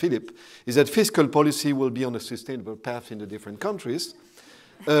 Philip, is that fiscal policy will be on a sustainable path in the different countries,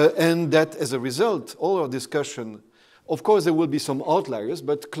 and that as a result, all our discussion, of course there will be some outliers,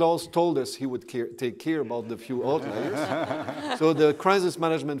 but Klaus told us he would take care about the few outliers. So the crisis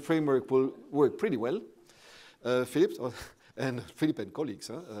management framework will work pretty well. Philip and colleagues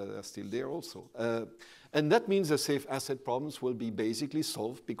are still there also. And that means the safe asset problems will be basically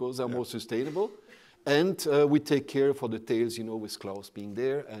solved because they're more sustainable. And we take care for the tails, you know, with Klaus being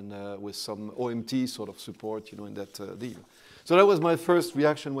there and with some OMT sort of support, you know, in that deal. So that was my first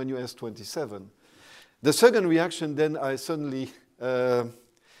reaction when you asked 27. The second reaction, then I suddenly,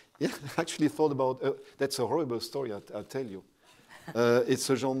 actually thought about, that's a horrible story, I'll tell you. It's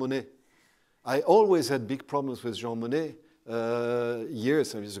a Jean Monnet. I always had big problems with Jean Monnet.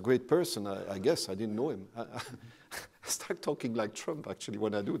 Years, he's a great person, I guess. I didn't know him. I start talking like Trump, actually,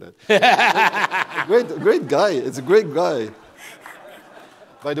 when I do that. Great guy. It's a great guy.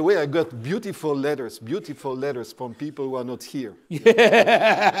 By the way, I got beautiful letters from people who are not here.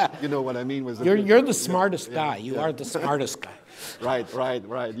 You know what I mean? You're the smartest guy. You are the smartest guy.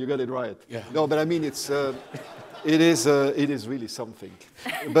 Right. You got it right. Yeah. No, but I mean, it is really something.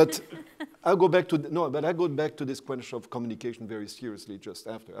 But I go back to this question of communication very seriously just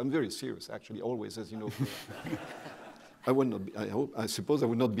after. I'm very serious, actually, always, as you know. I suppose I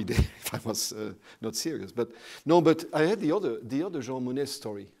would not be there if I was not serious. But no, but I had the other Jean Monnet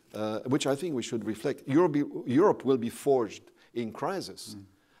story, which I think we should reflect. Europe will be forged in crisis.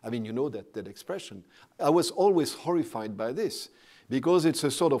 I mean, you know that expression. I was always horrified by this because it's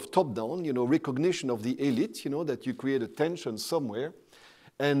a sort of top-down, you know, recognition of the elite, you know, that you create a tension somewhere.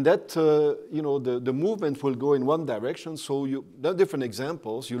 And that, you know, the movement will go in one direction. So there are different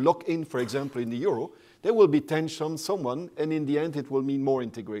examples. You lock in, for example, in the euro, there will be tension, someone, and in the end it will mean more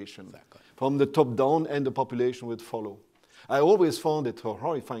integration. Exactly. From the top down, and the population would follow. I always found it a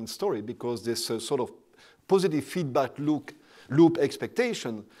horrifying story because this sort of positive feedback loop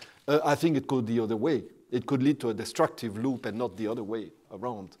expectation, I think it could the other way. It could lead to a destructive loop and not the other way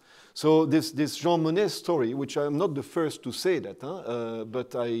around. So this Jean Monnet story, which I'm not the first to say that,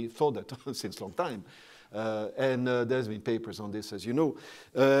 but I thought that since a long time. And there's been papers on this, as you know.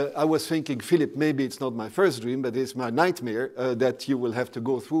 I was thinking, Philip, maybe it's not my first dream, but it's my nightmare that you will have to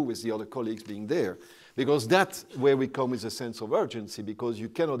go through with the other colleagues being there. Because that's where we come with a sense of urgency, because you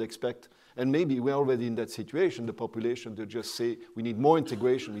cannot expect, and maybe we're already in that situation, the population to just say, we need more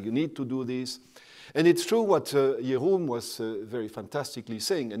integration, we need to do this. And it's true what Jeroen was very fantastically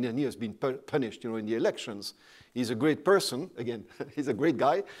saying, and then he has been punished, you know, in the elections. He's a great person, again, he's a great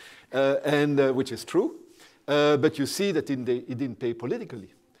guy, which is true. But you see that he didn't pay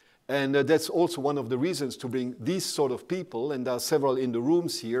politically. And that's also one of the reasons to bring these sort of people, and there are several in the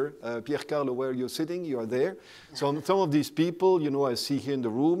rooms here. Pierre-Carlo, where you're sitting, you are there. So some of these people, you know, I see here in the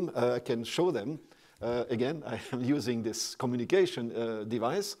room, I can show them. Again, I am using this communication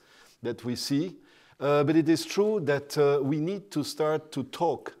device that we see. But it is true that we need to start to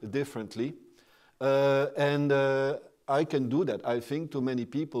talk differently. And I can do that, I think, to many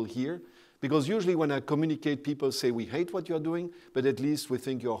people here. Because usually when I communicate, people say, we hate what you're doing, but at least we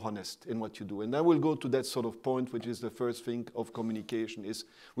think you're honest in what you do. And I will go to that sort of point, which is the first thing of communication, is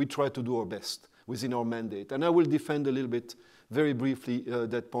we try to do our best within our mandate. And I will defend a little bit, very briefly,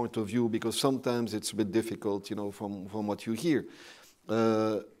 that point of view, because sometimes it's a bit difficult, you know, from what you hear.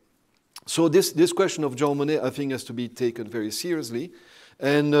 So this question of Jean Monnet, I think, has to be taken very seriously.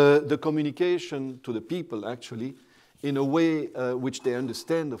 And the communication to the people, actually, in a way which they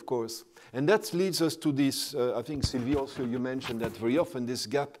understand, of course. And that leads us to this, I think, Sylvie, also you mentioned that very often, this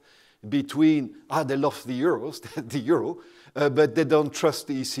gap between, they love the euro, but they don't trust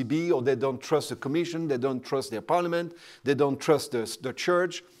the ECB, or they don't trust the Commission, they don't trust their parliament, they don't trust the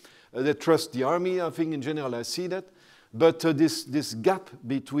church, they trust the army. I think in general I see that. But this gap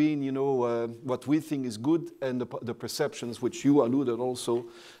between, you know, what we think is good and the perceptions, which you alluded also,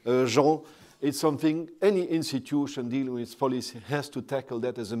 Jean, it's something any institution dealing with policy has to tackle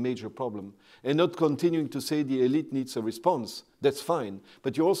that as a major problem. And not continuing to say the elite needs a response. That's fine.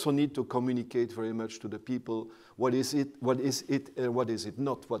 But you also need to communicate very much to the people what is it, what is it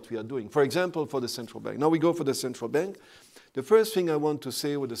not, what we are doing. For example, for the central bank. Now we go for the central bank. The first thing I want to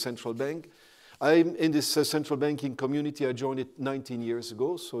say with the central bank, I'm in this central banking community. I joined it 19 years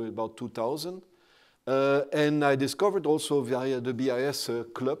ago, so about 2000. And I discovered also via the BIS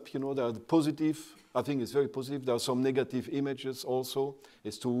club, you know, there are positive, I think it's very positive. There are some negative images also.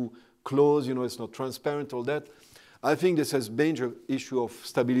 It's too close, you know, it's not transparent, all that. I think this has major issue of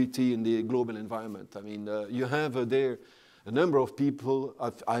stability in the global environment. I mean, you have there a number of people.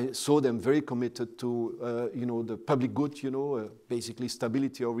 I saw them very committed to, you know, the public good, you know, basically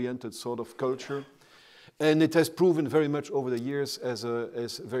stability-oriented sort of culture. And it has proven very much over the years as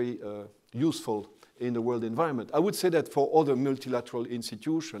very useful in the world environment. I would say that for other multilateral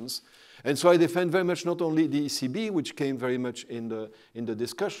institutions, and so I defend very much not only the ECB, which came very much in the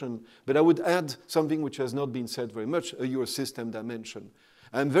discussion, but I would add something which has not been said very much, a Eurosystem dimension.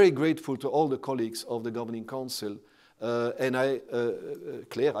 I'm very grateful to all the colleagues of the Governing Council, and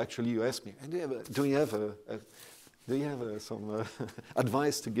Claire, actually, you asked me, do you have some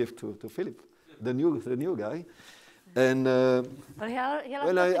advice to give to Philip, the new guy? And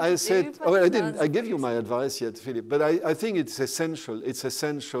well, I said, well, I gave you my advice yet, Philip, but I think it's essential. It's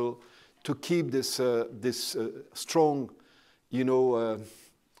essential to keep this strong, you know,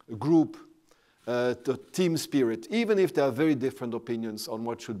 group, the team spirit, even if there are very different opinions on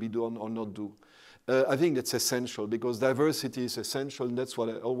what should be done or not do. I think that's essential because diversity is essential, and that's what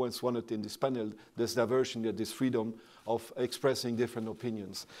I always wanted in this panel. There's diversity, this freedom of expressing different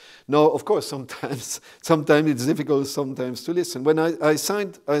opinions. Now, of course, sometimes it's difficult sometimes to listen. When I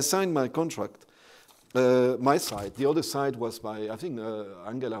signed my contract, my side, the other side was by, I think,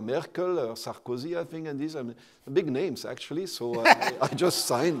 Angela Merkel or Sarkozy, I think, and these are big names, actually. So I just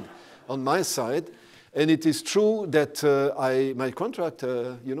signed on my side. And it is true that my contract,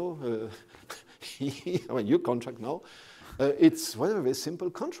 you know, I mean, your contract now, it's a very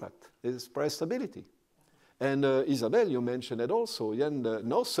simple contract. It's price stability. And Isabel, you mentioned it also. And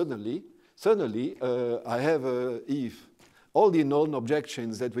now suddenly, I have, Eve, all the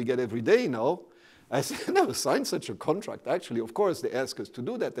non-objections that we get every day now, I said, I never signed such a contract. Actually, of course, they ask us to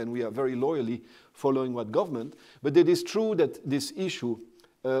do that, and we are very loyally following what government. But it is true that this issue,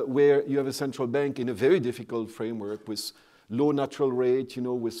 where you have a central bank in a very difficult framework with low natural rate, you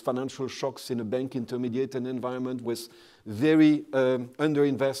know, with financial shocks in a bank intermediated environment, with very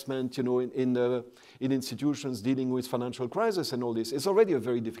underinvestment, you know, in institutions dealing with financial crisis and all this. It's already a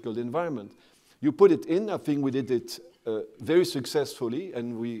very difficult environment. You put it in, I think we did it very successfully,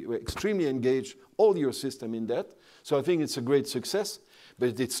 and we were extremely engaged, all your system in that. So I think it's a great success,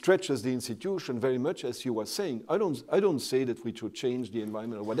 but it stretches the institution very much, as you were saying. I don't say that we should change the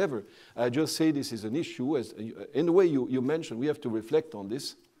environment or whatever. I just say this is an issue, as in the way you mentioned, we have to reflect on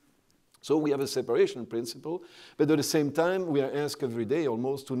this. So we have a separation principle, but at the same time, we are asked every day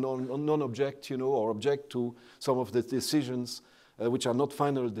almost to non-object, you know, or object to some of the decisions which are not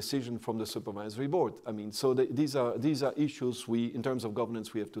final decision from the supervisory board. I mean, so these are issues in terms of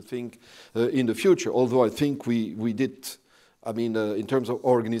governance, we have to think in the future. Although I think we did, I mean, in terms of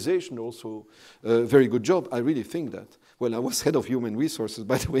organization, also a very good job. I really think that. Well, I was head of human resources,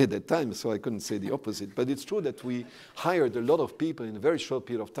 by the way, at that time, so I couldn't say the opposite. But it's true that we hired a lot of people in a very short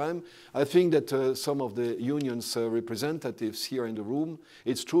period of time. I think that some of the union's representatives here in the room,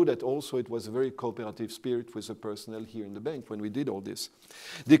 it's true that also it was a very cooperative spirit with the personnel here in the bank when we did all this.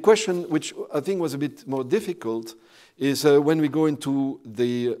 The question, which I think was a bit more difficult, is when we go into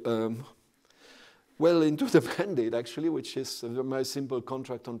the into the mandate, actually, which is my simple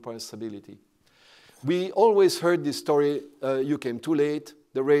contract on price stability. We always heard this story, you came too late,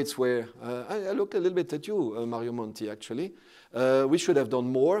 the rates were, I look a little bit at you, Mario Monti, actually. We should have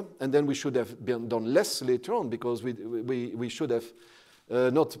done more, and then we should have done less later on, because we should have,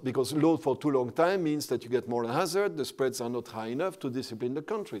 not because low for too long time means that you get more hazard, the spreads are not high enough to discipline the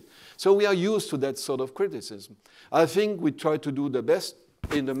country. So we are used to that sort of criticism. I think we try to do the best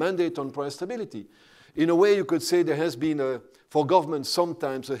in the mandate on price stability. In a way, you could say there has been, for government,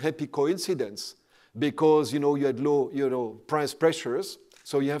 sometimes a happy coincidence, because, you know, you had low, you know, price pressures,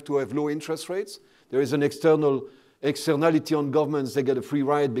 so you have to have low interest rates. There is an externality on governments, they get a free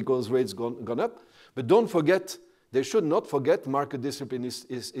ride because rates gone up. But don't forget they should not forget market discipline is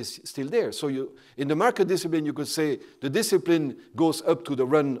still there. So in the market discipline, you could say the discipline goes up to the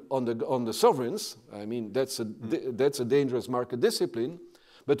run on the sovereigns. I mean, that's a dangerous market discipline.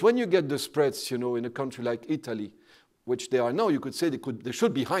 But when you get the spreads, in a country like Italy, which they are now, you could say they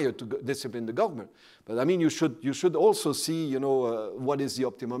should be higher to discipline the government. But I mean, you should also see, what is the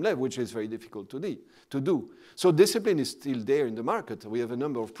optimum level, which is very difficult to do. So discipline is still there in the market. We have a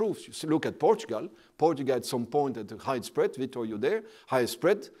number of proofs. You look at Portugal. Portugal at some point at a high spread, Vitor, you there, high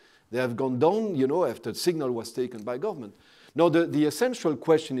spread. They have gone down, after the signal was taken by government. Now, the essential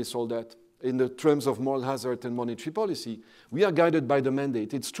question is all that in the terms of moral hazard and monetary policy. We are guided by the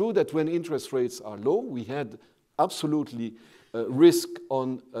mandate. It's true that when interest rates are low, we had absolutely risk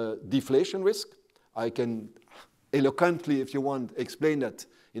on deflation risk. I can eloquently, if you want, explain that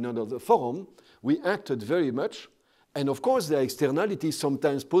in another forum. We acted very much. And of course, there are externalities,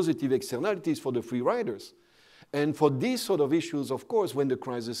 sometimes positive externalities for the free riders. And for these sort of issues, of course, when the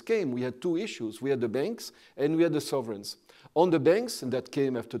crisis came, we had two issues. We had the banks and we had the sovereigns. On the banks, and that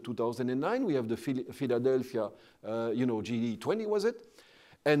came after 2009, we have the Philadelphia, G20, was it?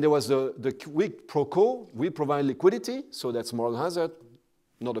 And there was the quid pro quo. We provide liquidity, so that's moral hazard,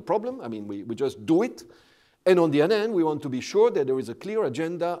 not a problem. I mean, we just do it. And on the other hand, we want to be sure that there is a clear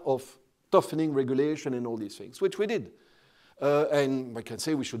agenda of toughening regulation and all these things, which we did. And I can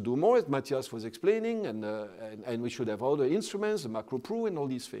say we should do more, as Matthias was explaining, and we should have other instruments, the macro-pro and all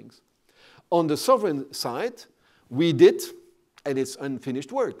these things. On the sovereign side, we did, and it's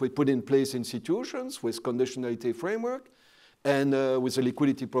unfinished work. We put in place institutions with conditionality framework, and with a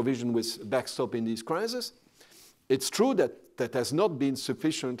liquidity provision with backstop in these crises. It's true that that has not been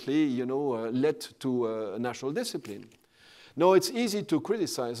sufficiently, led to national discipline. No, it's easy to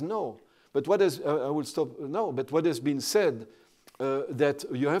criticize, no. But what has, I will stop now, but what has been said that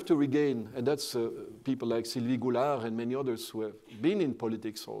you have to regain, and that's people like Sylvie Goulard and many others who have been in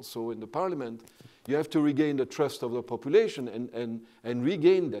politics also in the parliament, you have to regain the trust of the population and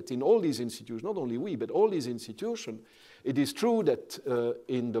regain that in all these institutions, not only we, but all these institutions. It is true that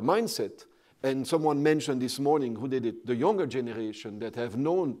in the mindset, and someone mentioned this morning, who did it, the younger generation that have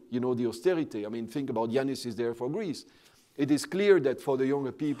known, the austerity. I mean, think about Yanis is there for Greece. It is clear that for the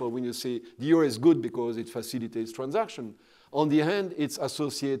younger people, when you say the euro is good because it facilitates transaction, on the hand, it's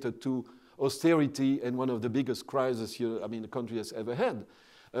associated to austerity and one of the biggest crises the country has ever had.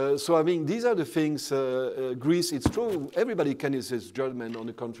 So, I mean, these are the things, Greece, it's true, everybody can use his judgment on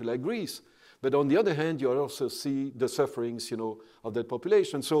a country like Greece. But on the other hand, you also see the sufferings, of that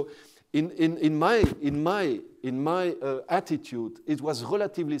population. So, in my attitude, it was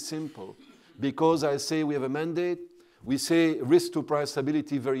relatively simple, because I say we have a mandate. We say risk to price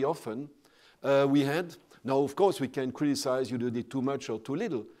stability very often. Now, of course, we can criticize you did too much or too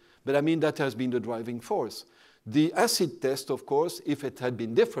little, but I mean that has been the driving force. The acid test, of course, if it had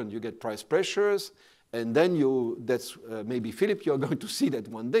been different, you get price pressures, and then maybe Philip, you're going to see that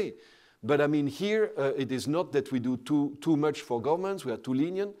one day. But I mean, here, it is not that we do too much for governments, we are too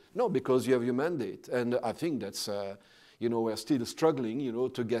lenient. No, because you have your mandate. And I think that's, we're still struggling,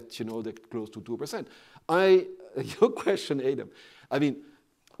 to get, that close to 2%. Your question, Adam, I mean,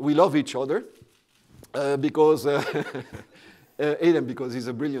 we love each other because, Adam, because he's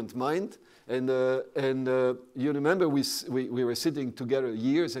a brilliant mind. And you remember we were sitting together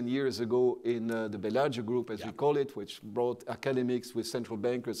years and years ago in the Bellagio group, as we call it, which brought academics with central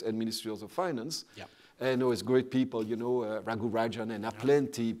bankers and ministries of finance. Yeah. And it was great people, Raghu Rajan, and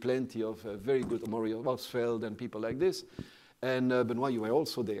plenty of very good, Maurice Osfeld and people like this. And Benoit, you were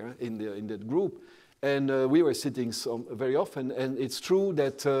also there in that group. And we were sitting very often, and it's true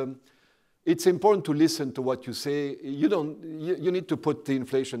that it's important to listen to what you say. You need to put the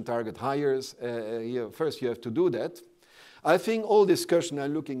inflation target higher. First, you have to do that. I think all discussion,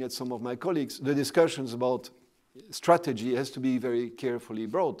 I'm looking at some of my colleagues, the discussions about strategy has to be very carefully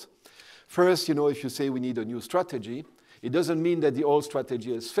brought. First, if you say we need a new strategy, it doesn't mean that the old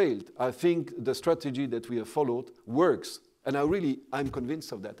strategy has failed. I think the strategy that we have followed works. And I'm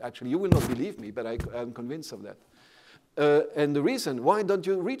convinced of that. Actually, you will not believe me, but I'm convinced of that. And the reason, why don't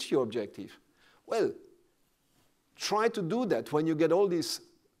you reach your objective? Well, try to do that when you get all these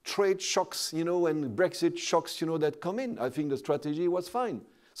trade shocks, and Brexit shocks, that come in. I think the strategy was fine.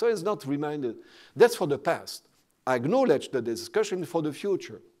 So it's not reminded. That's for the past. I acknowledge the discussion for the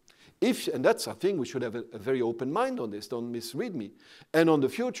future. And that's a thing, we should have a very open mind on this, don't misread me. And on the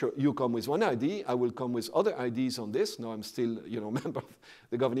future, you come with one idea, I will come with other ideas on this. Now I'm still, member of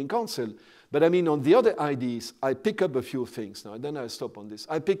the governing council. But I mean, on the other ideas, I pick up a few things now, and then I'll stop on this.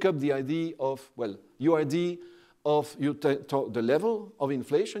 I pick up the idea of, your idea of the level of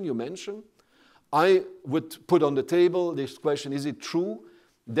inflation you mentioned. I would put on the table this question: is it true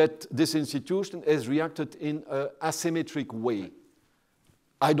that this institution has reacted in an asymmetric way?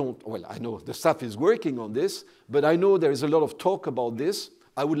 I know the staff is working on this, but I know there is a lot of talk about this.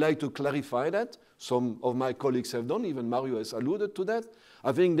 I would like to clarify that. Some of my colleagues have done, even Mario has alluded to that.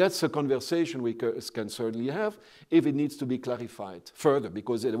 I think that's a conversation we can certainly have if it needs to be clarified further,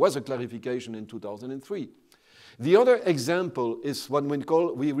 because there was a clarification in 2003. The other example is what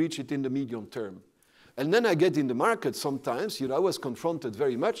we reach it in the medium term. And then I get in the market sometimes, I was confronted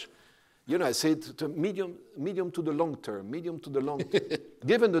very much. I said to medium to the long term, medium to the long term.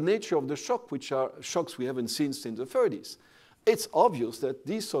 Given the nature of the shock, which are shocks we haven't seen since the 30s, it's obvious that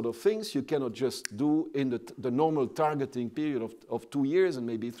these sort of things you cannot just do in the normal targeting period of 2 years and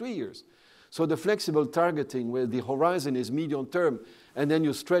maybe 3 years. So the flexible targeting, where the horizon is medium term, and then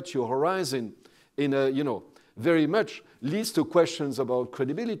you stretch your horizon in a, very much leads to questions about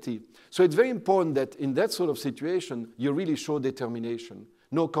credibility. So it's very important that in that sort of situation, you really show determination,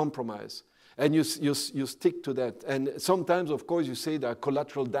 no compromise. And you stick to that. And sometimes, of course, you say there are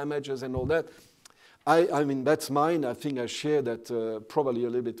collateral damages and all that. I mean, that's mine. I think I share that probably a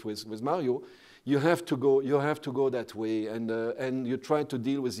little bit with Mario. You have to go that way, and you try to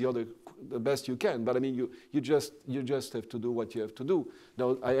deal with the other the best you can. But I mean, you just have to do what you have to do.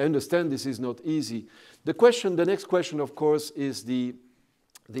 Now, I understand this is not easy. The next question, of course, is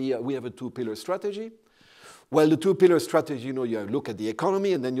we have a two-pillar strategy. Well, the two-pillar strategy, you look at the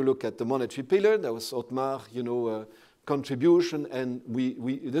economy, and then you look at the monetary pillar. That was Otmar, contribution, and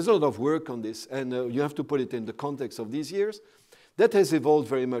there's a lot of work on this, and you have to put it in the context of these years. That has evolved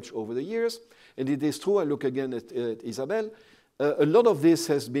very much over the years, and it is true. I look again at Isabel. A lot of this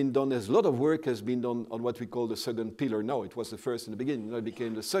has been done, a lot of work has been done on what we call the second pillar now. It was the first in the beginning, now it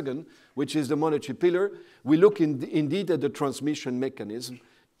became the second, which is the monetary pillar. We look indeed at the transmission mechanism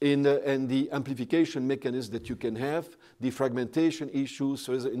and the amplification mechanism that you can have, the fragmentation issues.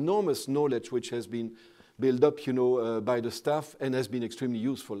 So there's enormous knowledge which has been built up, by the staff and has been extremely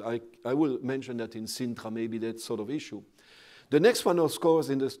useful. I will mention that in Sintra, maybe that sort of issue. The next one, of course,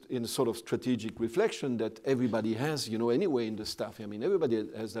 in sort of strategic reflection that everybody has, anyway in the staff. I mean, everybody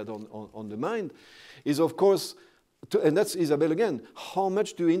has that on the mind, is of course, and that's Isabel again, how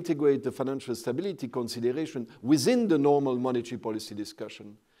much do you integrate the financial stability consideration within the normal monetary policy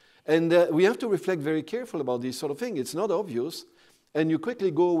discussion? And we have to reflect very carefully about this sort of thing. It's not obvious. And you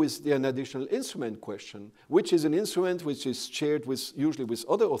quickly go with an additional instrument question, which is an instrument which is shared usually with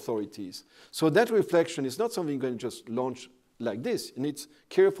other authorities. So that reflection is not something you can just launch like this. It needs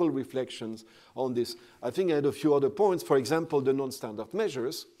careful reflections on this. I think I had a few other points. For example, the non-standard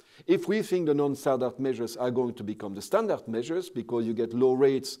measures. If we think the non-standard measures are going to become the standard measures because you get low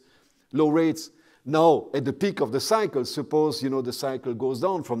rates now at the peak of the cycle, suppose the cycle goes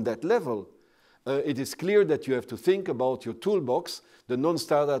down from that level, it is clear that you have to think about your toolbox. The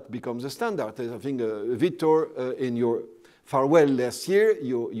non-standard becomes a standard. I think Victor, in your farewell last year,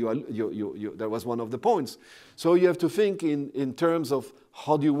 that was one of the points. So you have to think in terms of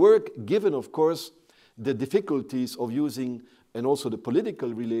how do you work, given, of course, the difficulties of using and also the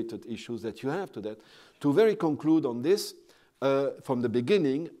political related issues that you have to that. To very conclude on this, from the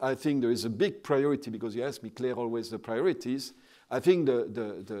beginning, I think there is a big priority, because you ask me, Claire, always the priorities. I think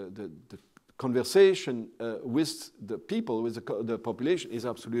the conversation with the people, with the population is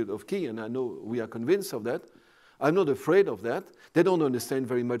absolutely of key, and I know we are convinced of that. I'm not afraid of that. They don't understand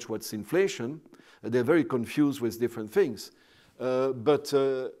very much what's inflation. They're very confused with different things. But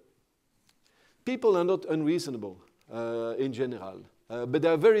people are not unreasonable in general, but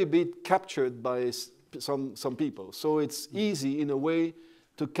they're very bit captured by some people. So it's easy in a way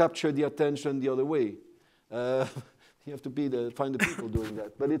to capture the attention the other way. You have to find the people doing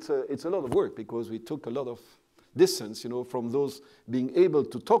that. But it's a lot of work, because we took a lot of distance, from those being able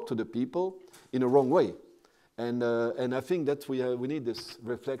to talk to the people in a wrong way. And I think that we need this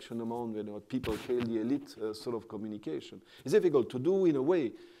reflection among what people call the elite sort of communication. It's difficult to do in a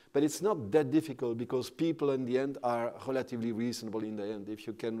way, but it's not that difficult, because people in the end are relatively reasonable in the end, if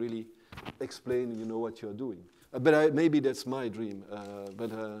you can really explain what you're doing. But maybe that's my dream,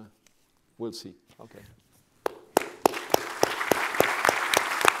 but we'll see. Okay.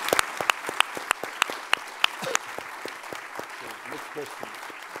 Next question.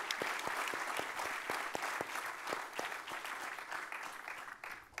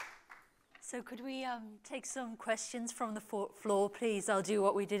 So could we take some questions from the floor, please? I'll do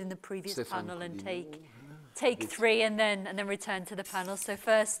what we did in the previous panel and take three and then return to the panel. So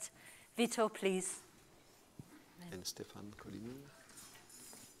first, Vito, please. And Stefan Coligny.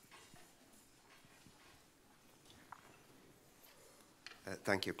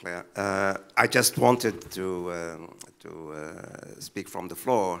 Thank you, Claire. I just wanted to speak from the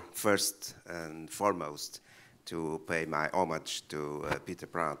floor, first and foremost, to pay my homage to Peter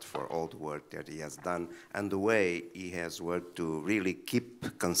Praet for all the work that he has done and the way he has worked to really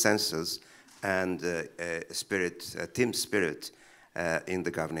keep consensus and team spirit in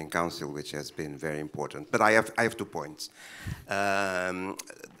the Governing Council, which has been very important. But I have 2 points. The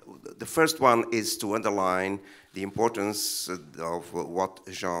first one is to underline the importance of what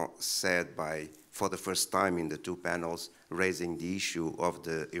Jean said by, for the first time in the 2 panels, raising the issue of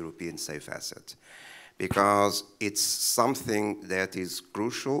the European safe asset. Because it's something that is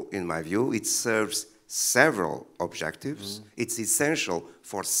crucial, in my view. It serves several objectives. It's essential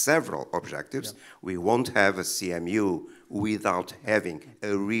for several objectives. We won't have a CMU without having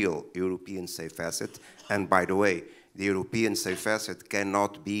a real European safe asset. And by the way, the European safe asset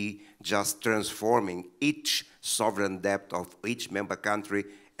cannot be just transforming each sovereign debt of each member country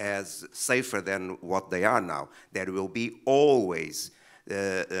as safer than what they are now. There will be always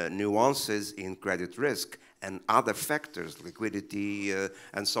nuances in credit risk and other factors, liquidity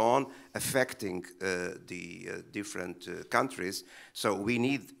and so on, affecting the different countries. So we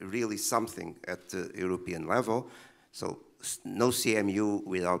need really something at the European level. So no CMU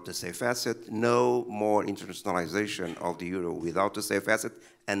without the safe asset, no more internationalization of the euro without the safe asset,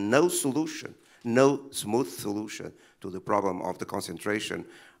 and no solution, no smooth solution to the problem of the concentration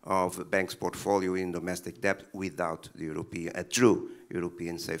of banks' portfolio in domestic debt without the a true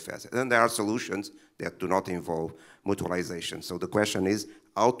European safe asset. And there are solutions that do not involve mutualization. So the question is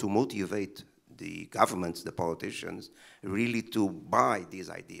how to motivate the governments, the politicians, really to buy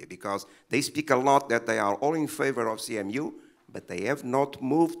this idea, because they speak a lot that they are all in favor of CMU, but they have not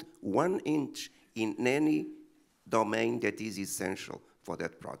moved 1 inch in any domain that is essential for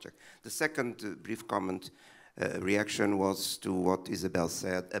that project. The second brief comment reaction was to what Isabel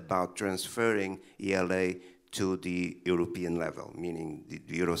said about transferring ELA to the European level, meaning the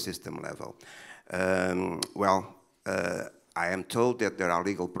Eurosystem level. I am told that there are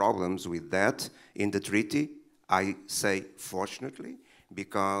legal problems with that in the treaty. I say fortunately,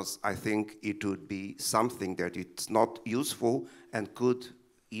 because I think it would be something that it's not useful and could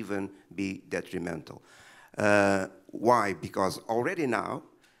even be detrimental. Why? Because already now,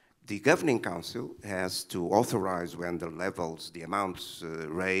 the Governing Council has to authorize when the levels, the amounts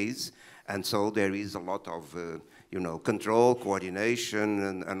raise, and so there is a lot of control,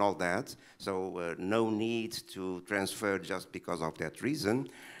 coordination, and all that. So no need to transfer just because of that reason.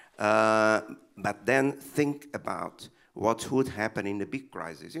 But then think about what would happen in a big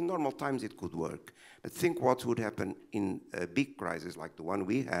crisis. In normal times it could work, but think what would happen in a big crisis like the one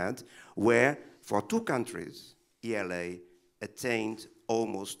we had, where for 2 countries, ELA attained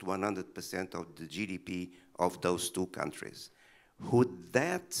almost 100% of the GDP of those 2 countries. Would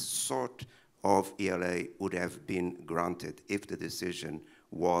that sort of ELA would have been granted if the decision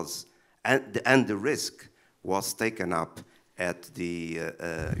was, and the risk was taken up at the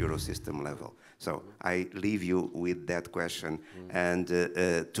Eurosystem level? So I leave you with that question, and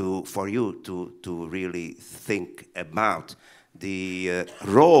for you to really think about the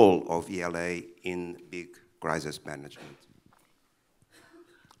role of ELA in big crisis management.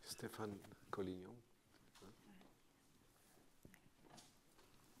 Stéphane Collignon.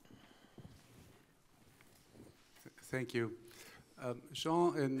 Thank you.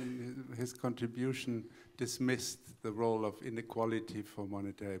 Jean, in his contribution, dismissed the role of inequality for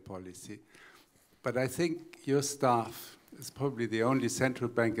monetary policy. But I think your staff is probably the only central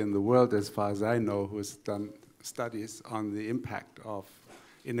bank in the world, as far as I know, who has done studies on the impact of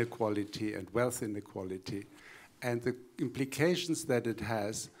inequality and wealth inequality and the implications that it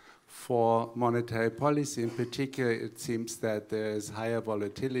has for monetary policy. In particular, it seems that there is higher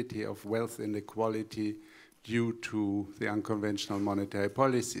volatility of wealth inequality due to the unconventional monetary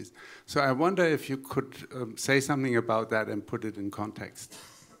policies. So I wonder if you could say something about that and put it in context.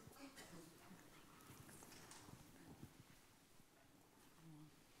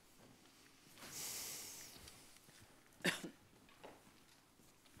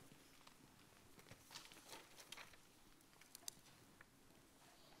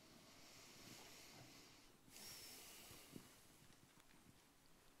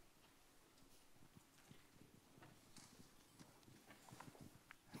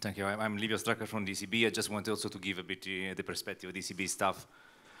 Thank you. I'm Livio Stracca from the ECB. I just wanted also to give a bit the perspective of the ECB staff.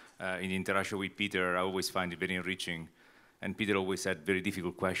 In the interaction with Peter, I always find it very enriching. And Peter always had very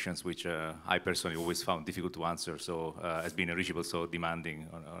difficult questions, which I personally always found difficult to answer. So has been enriching, so demanding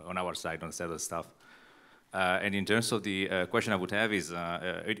on our side, on the side of the staff. And in terms of the question I would have is,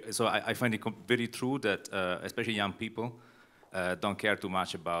 so I find it very true that especially young people don't care too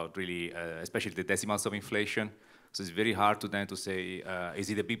much about really, especially the decimals of inflation. So it's very hard to then to say, is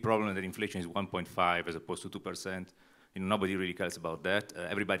it a big problem that inflation is 1.5 as opposed to 2%? You know, nobody really cares about that.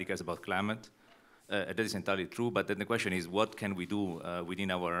 Everybody cares about climate. That is entirely true, but then the question is, what can we do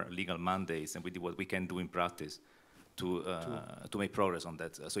within our legal mandates and with what we can do in practice to make progress on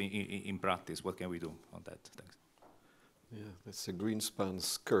that? So in practice, what can we do on that? Thanks. Yeah, that's the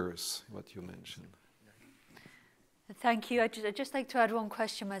Greenspan's curse, what you mentioned. Thank you. I'd just like to add one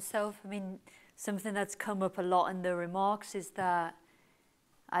question myself. I mean, something that's come up a lot in the remarks is that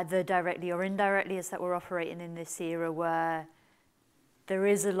either directly or indirectly is that we're operating in this era where there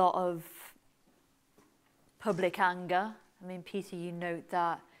is a lot of public anger. I mean, Peter, you note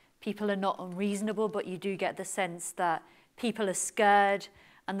that people are not unreasonable, but you do get the sense that people are scared.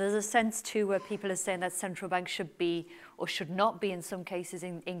 And there's a sense too where people are saying that central banks should be or should not be in some cases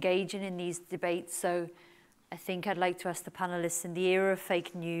engaging in these debates. So I think I'd like to ask the panelists, in the era of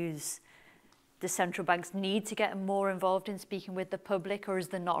fake news, do central banks need to get more involved in speaking with the public, or is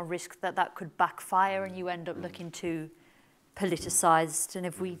there not a risk that that could backfire and you end up looking too politicized? And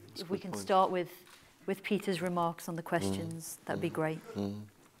if we can start with Peter's remarks on the questions, that'd be great.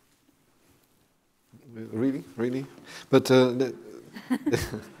 Really? But no,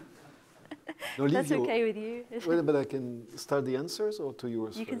 that's okay with you. Well, but I can start the answers or to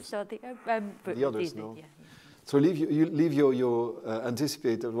yours You first? can start the others, no? Yeah. So leave your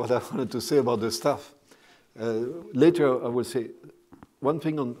anticipated what I wanted to say about the staff. Later I will say one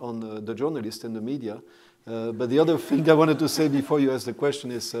thing on the journalists and the media, but the other thing I wanted to say before you ask the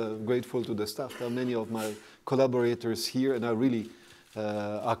question is grateful to the staff. There are many of my collaborators here, and I really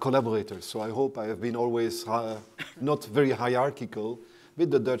are collaborators. So I hope I have been always not very hierarchical, with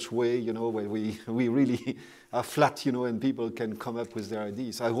the Dutch way, you know, where we really are flat, you know, and people can come up with their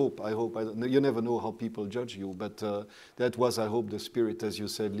ideas. I hope. You never know how people judge you, but that was, I hope, the spirit, as you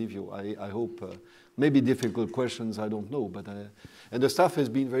said, Livio. I hope, maybe difficult questions, I don't know, but and the staff has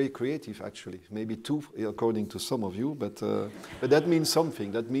been very creative, actually. Maybe too, according to some of you, but that means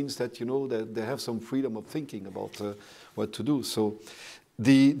something. That means that, you know, that they have some freedom of thinking about what to do. So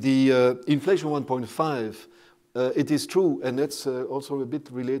the inflation 1.5, it is true, and that's also a bit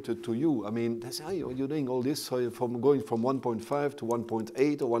related to you. I mean, they say, you're doing all this from going from 1.5 to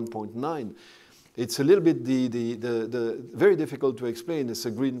 1.8 or 1.9. It's a little bit the very difficult to explain. It's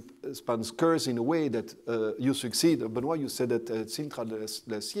a Greenspan's curse in a way that you succeed. Benoit, you said that at Sintra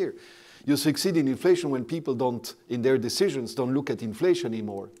last year. You succeed in inflation when people don't, in their decisions, don't look at inflation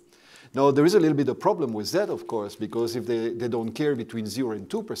anymore. Now, there is a little bit of problem with that, of course, because if they don't care between 0 and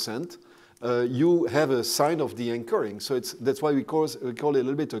 2%, you have a sign of the anchoring. So that's why we call it a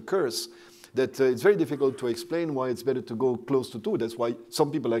little bit a curse, that it's very difficult to explain why it's better to go close to 2. That's why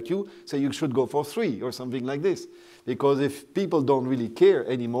some people like you say you should go for 3 or something like this. Because if people don't really care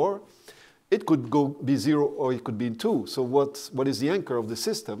anymore, it could be 0 or it could be 2. So what is the anchor of the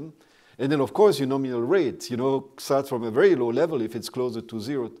system? And then, of course, your nominal rate, you know, starts from a very low level if it's closer to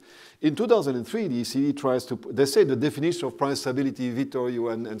 0. In 2003, the ECB tries to, they say the definition of price stability, Vittorio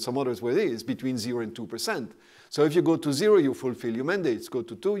and some others were there, is between 0 and 2%. So if you go to 0, you fulfill your mandates. Go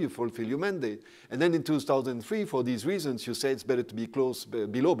to 2, you fulfill your mandate. And then in 2003, for these reasons, you say it's better to be close,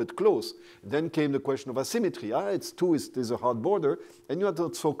 below but close. Then came the question of asymmetry. It's 2 is a hard border, and you're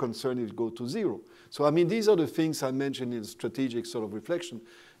not so concerned if you go to 0. So, I mean, these are the things I mentioned in strategic sort of reflection.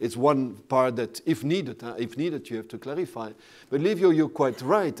 It's one part that, if needed, you have to clarify. But Livio, you're quite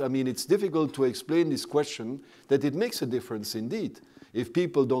right. I mean, it's difficult to explain this question that it makes a difference indeed. If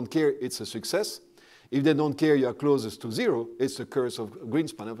people don't care, it's a success. If they don't care, you are closest to 0. It's the curse of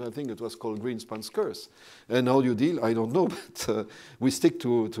Greenspan. I think it was called Greenspan's curse. And how you deal, I don't know, but we stick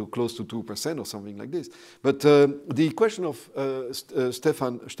to close to 2% or something like this. But the question of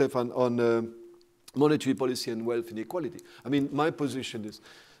Stefan on monetary policy and wealth inequality. I mean, my position is,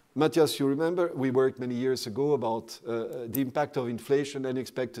 Matthias, you remember, we worked many years ago about the impact of inflation,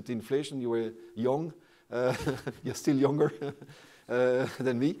 unexpected inflation. You were young. You're still younger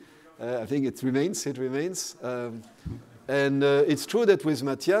than me. I think it remains. And it's true that with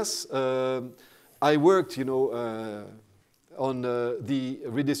Matthias, I worked, you know, on the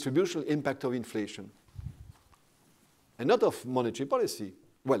redistributional impact of inflation. And not of monetary policy.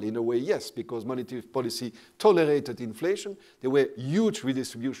 Well, in a way, yes, because monetary policy tolerated inflation. There were huge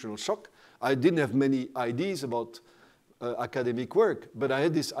redistributional shock. I didn't have many ideas about academic work, but I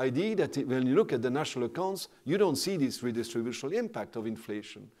had this idea that when you look at the national accounts, you don't see this redistributional impact of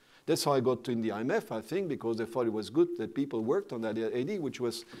inflation. That's how I got in the IMF, I think, because they thought it was good that people worked on that AD, which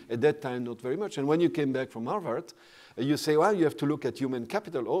was at that time not very much. And when you came back from Harvard, you say, well, you have to look at human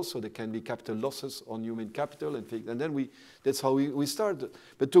capital also. There can be capital losses on human capital and things. And then that's how we started.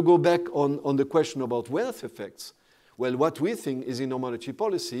 But to go back on the question about wealth effects, well, what we think is in our monetary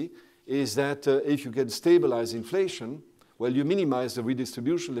policy is that if you can stabilize inflation, well, you minimize the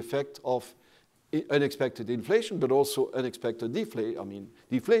redistributional effect of unexpected inflation, but also unexpected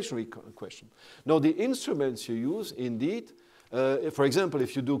deflationary question. Now, the instruments you use, indeed, for example,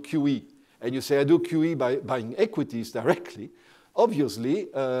 if you do QE, and you say, I do QE by buying equities directly, obviously,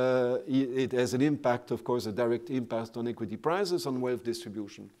 it has an impact, of course, a direct impact on equity prices, on wealth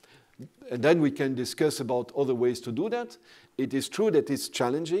distribution. And then we can discuss about other ways to do that. It is true that it's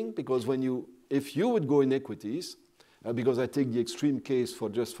challenging, because if you would go in equities, because I take the extreme case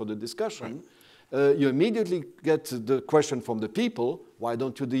just for the discussion, you immediately get the question from the people, why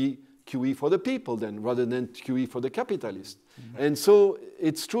don't you do QE for the people then, rather than QE for the capitalist? Mm-hmm. And so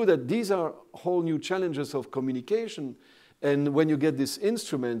it's true that these are whole new challenges of communication. And when you get this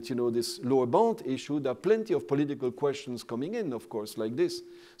instrument, this lower bound issue, there are plenty of political questions coming in, of course, like this.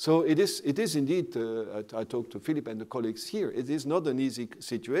 So it is indeed, I talked to Philip and the colleagues here, it is not an easy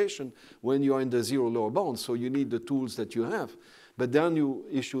situation when you are in the zero lower bound, so you need the tools that you have. But there are new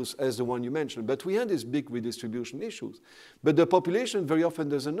issues as the one you mentioned. But we had these big redistribution issues. But the population very often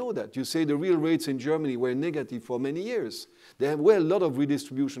doesn't know that. You say the real rates in Germany were negative for many years. There were a lot of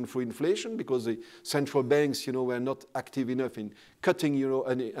redistribution through inflation because the central banks, were not active enough in cutting,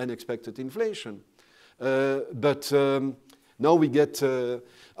 unexpected inflation. But now we get,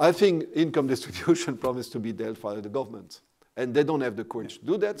 I think income distribution promised to be dealt by the government. And they don't have the courage to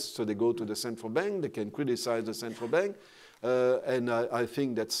do that, so they go to the central bank, they can criticize the central bank. And I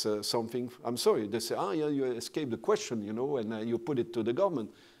think that's something, I'm sorry, they say, yeah, you escaped the question, and you put it to the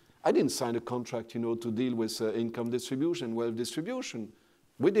government. I didn't sign a contract, to deal with income distribution, wealth distribution.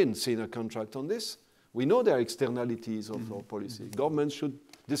 We didn't sign a contract on this. We know there are externalities of our policy. Governments should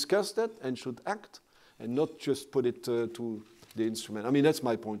discuss that and should act, and not just put it to the instrument. I mean, that's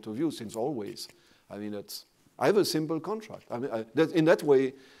my point of view since always. I mean, I have a simple contract. I mean, in that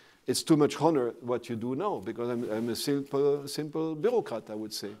way, it's too much honor what you do now, because I'm a simple bureaucrat, I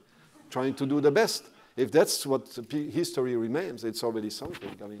would say, trying to do the best. If that's what history remains, it's already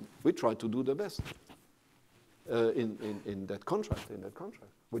something. I mean, we try to do the best in that contract,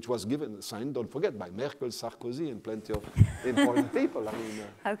 which was signed, don't forget, by Merkel, Sarkozy, and plenty of important people. I mean,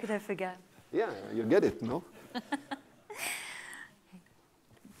 how could I forget? Yeah, you get it, no?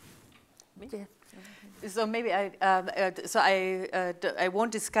 Yeah. So maybe I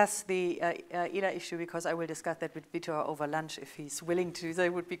won't discuss the ELA issue, because I will discuss that with Peter over lunch if he's willing to. So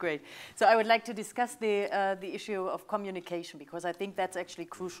it would be great. So I would like to discuss the issue of communication, because I think that's actually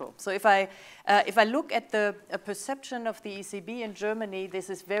crucial. So if I look at the perception of the ECB in Germany, this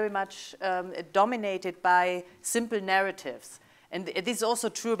is very much dominated by simple narratives, and this is also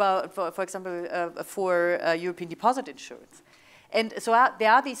true about, for example, for European deposit insurance. And so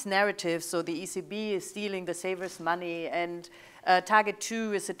there are these narratives, so the ECB is stealing the savers' money, and target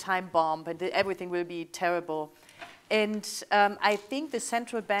 2 is a time bomb, and everything will be terrible. And I think the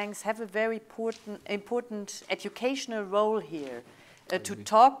central banks have a very important educational role here, to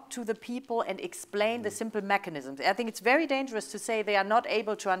talk to the people and explain the simple mechanisms. I think it's very dangerous to say they are not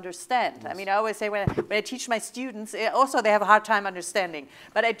able to understand. Yes. I mean, I always say when I teach my students, also they have a hard time understanding.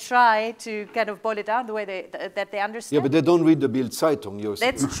 But I try to kind of boil it down the way that they understand. Yeah, but they don't read the Bild Zeitung.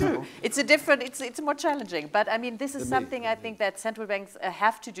 That's true. It's more challenging. But I mean, this is something I think that central banks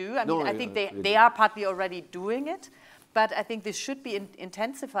have to do. I mean, I think they are partly already doing it. But I think this should be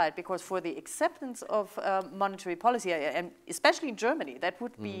intensified, because for the acceptance of monetary policy, and especially in Germany, that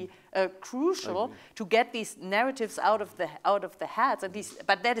would be crucial to get these narratives out of the heads. And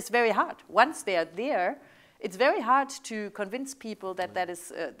but that is very hard. Once they are there, it's very hard to convince people that that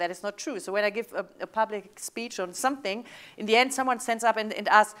is not true. So when I give a public speech on something, in the end, someone stands up and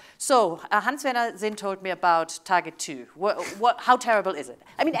asks, so Hans-Werner Sinn told me about target 2. How terrible is it?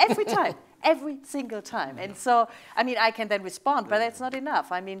 I mean, every time. Every single time. And so, I mean, I can then respond, but that's not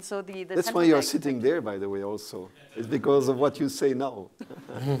enough. I mean, so that's why you're sitting there, by the way, also. It's because of what you say now.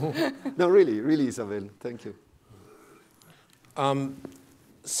 No, really, Isabel. Thank you.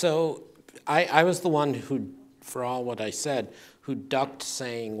 So I was the one who, for all what I said, who ducked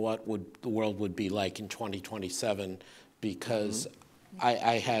saying what the world would be like in 2027, because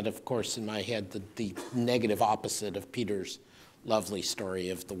I had, of course, in my head the negative opposite of Peter's lovely story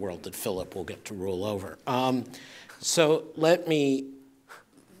of the world that Philip will get to rule over. So let me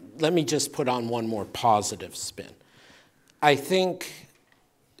just put on one more positive spin. I think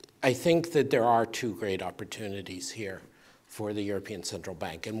I think that there are two great opportunities here for the European Central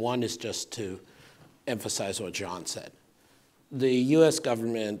Bank, and one is just to emphasize what Jean said. The US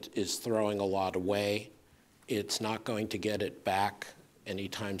government is throwing a lot away. It's not going to get it back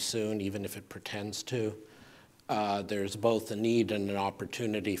anytime soon, even if it pretends to. There's both a need and an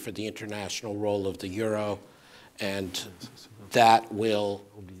opportunity for the international role of the euro, and that will,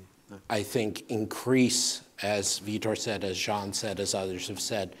 I think, increase, as Vitor said, as Jean said, as others have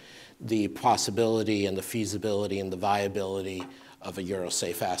said, the possibility and the feasibility and the viability of a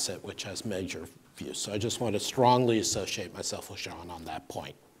euro-safe asset, which has major views. So I just want to strongly associate myself with Jean on that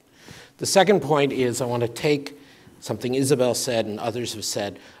point. The second point is I want to take something Isabel said and others have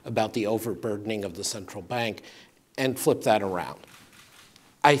said about the overburdening of the central bank and flip that around.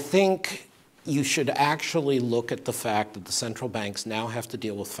 I think you should actually look at the fact that the central banks now have to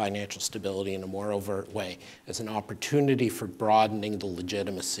deal with financial stability in a more overt way as an opportunity for broadening the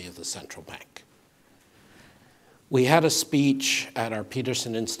legitimacy of the central bank. We had a speech at our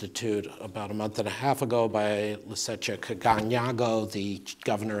Peterson Institute about a month and a half ago by Lesetja Kaganyago, the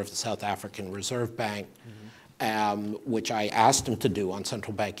governor of the South African Reserve Bank, which I asked him to do on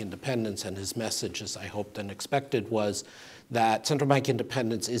central bank independence, and his message, as I hoped and expected, was that central bank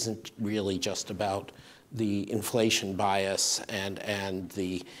independence isn't really just about the inflation bias and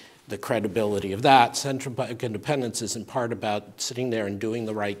the credibility of that. Central bank independence is in part about sitting there and doing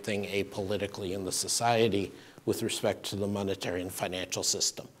the right thing apolitically in the society with respect to the monetary and financial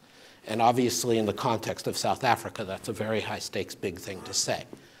system. And obviously in the context of South Africa, that's a very high stakes, big thing to say.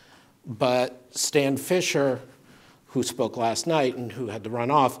 But Stan Fisher, who spoke last night and who had to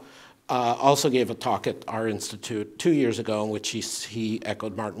run off, also gave a talk at our institute 2 years ago in which he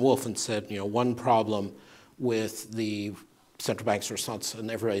echoed Martin Wolf and said, you know, one problem with the central bank's response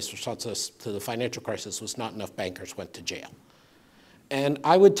and everybody's response to the financial crisis was not enough bankers went to jail. And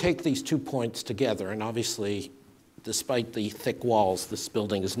I would take these 2 points together, and obviously, despite the thick walls, this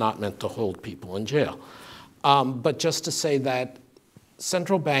building is not meant to hold people in jail. But just to say that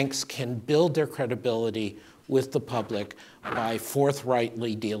central banks can build their credibility with the public by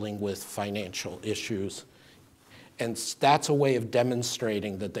forthrightly dealing with financial issues. And that's a way of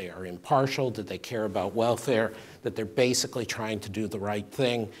demonstrating that they are impartial, that they care about welfare, that they're basically trying to do the right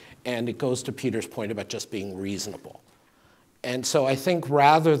thing. And it goes to Peter's point about just being reasonable. And so I think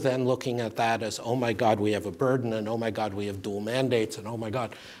rather than looking at that as, oh my God, we have a burden, and oh my God, we have dual mandates, and oh my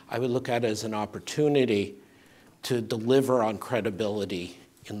God, I would look at it as an opportunity to deliver on credibility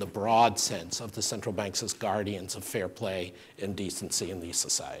in the broad sense of the central banks as guardians of fair play and decency in the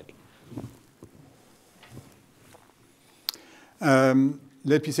society.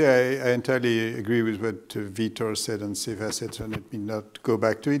 Let me say I entirely agree with what Vitor said and safe assets, so let me not go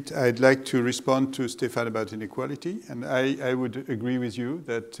back to it. I'd like to respond to Stefan about inequality, and I would agree with you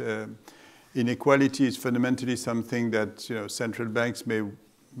that inequality is fundamentally something that central banks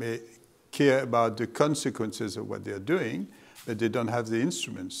may care about the consequences of what they're doing, but they don't have the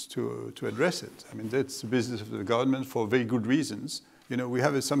instruments to address it. I mean, that's the business of the government for very good reasons. We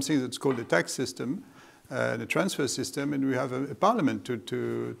have something that's called a tax system, the transfer system, and we have a parliament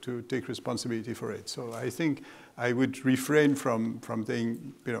to take responsibility for it. So I think I would refrain from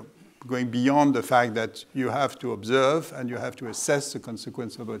going beyond the fact that you have to observe and you have to assess the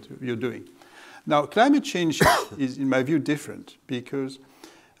consequence of what you're doing. Now, climate change is, in my view, different because,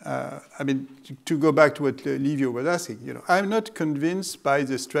 to go back to what Livio was asking, I'm not convinced by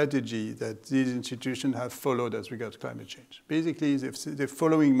the strategy that these institutions have followed as regards climate change. Basically, they're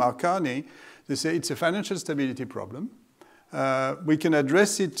following Mark Carney. They say it's a financial stability problem. We can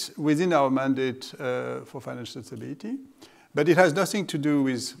address it within our mandate for financial stability, but it has nothing to do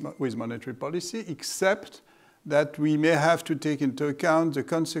with monetary policy, except that we may have to take into account the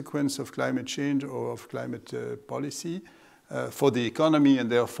consequence of climate change or of climate policy for the economy, and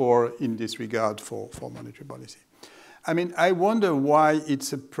therefore, in this regard, for monetary policy. I wonder why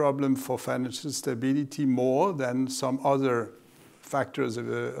it's a problem for financial stability more than some other factors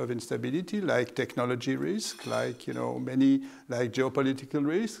of instability, like technology risk, like geopolitical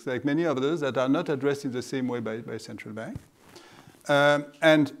risks, like many others that are not addressed in the same way by central bank.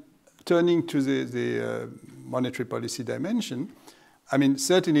 And turning to the monetary policy dimension,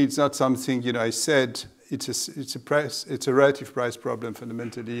 certainly it's not something I said. It's a relative price problem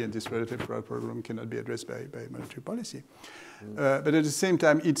fundamentally, and this relative price problem cannot be addressed by monetary policy. But at the same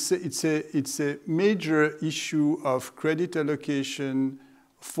time, it's a major issue of credit allocation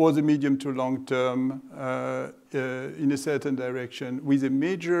for the medium to long term in a certain direction, with a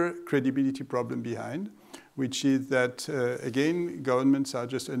major credibility problem behind, which is that, again, governments are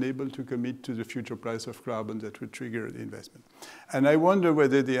just unable to commit to the future price of carbon that would trigger the investment. And I wonder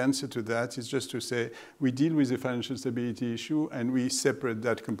whether the answer to that is just to say we deal with the financial stability issue and we separate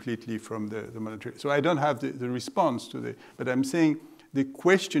that completely from the monetary. So I don't have the response to the, but I'm saying the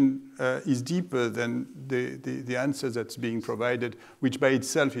question is deeper than the answer that's being provided, which by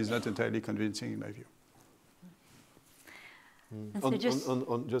itself is not entirely convincing in my view.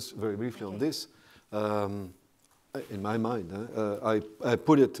 Just very briefly on this, in my mind, I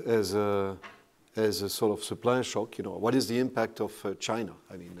put it as a sort of supply shock. You know, what is the impact of China?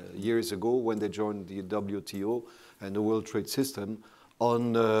 I mean, years ago when they joined the WTO and the World Trade System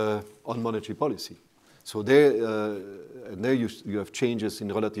on monetary policy. So there you have changes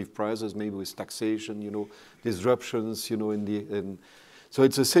in relative prices, maybe with taxation, you know, disruptions, you know, so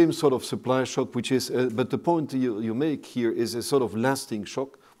it's the same sort of supply shock, which is, but the point you make here is a sort of lasting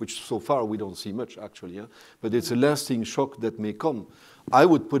shock, which so far we don't see much actually, yeah? But it's a lasting shock that may come. I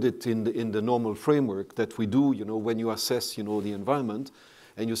would put it in the normal framework that we do, you know, when you assess, you know, the environment,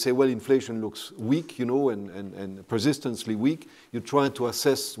 and you say, well, inflation looks weak, you know, and persistently weak. You try to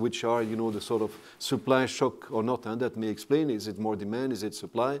assess which are, you know, the sort of supply shock or not, and that may explain, is it more demand, is it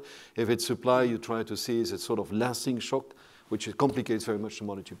supply? If it's supply, you try to see, is it sort of lasting shock, which complicates very much the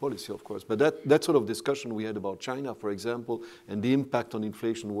monetary policy, of course. But that sort of discussion we had about China, for example, and the impact on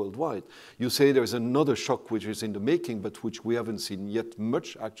inflation worldwide. You say there's another shock which is in the making, but which we haven't seen yet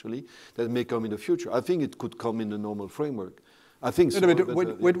much, actually, that may come in the future. I think it could come in the normal framework. I think so. No, but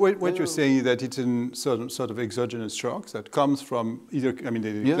what you're saying is that it's a sort of exogenous shocks that comes from either, I mean,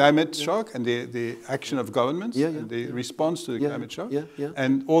 the climate shock and the action of governments, and the response to the climate shock,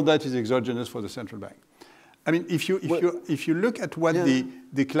 and all that is exogenous for the central bank. I mean, if you look at what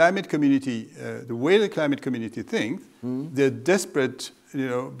the climate community, the way the climate community thinks, they're desperate, you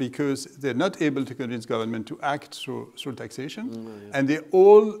know, because they're not able to convince government to act through taxation, and they're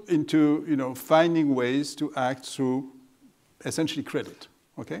all into, you know, finding ways to act through essentially credit.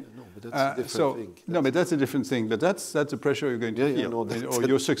 Okay. No, but that's a different thing. No, but that's a different thing. But that's the pressure you're going to feel, or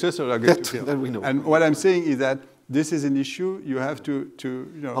your successors are going to feel. That we know. And what I'm saying is that this is an issue you have to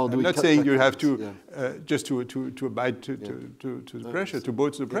you know. I'm not saying you have to just to abide to the pressure, to bow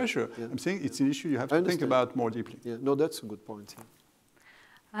to the pressure. I'm saying it's an issue you have to think about more deeply. Yeah, no, that's a good point.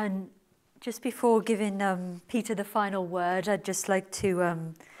 Yeah. And just before giving Peter the final word, I'd just like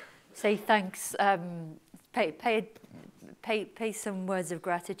to say thanks. Pay some words of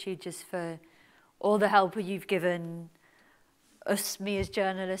gratitude just for all the help you've given us, me as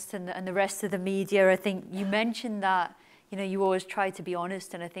journalists, and the rest of the media. I think you mentioned that, you know, you always try to be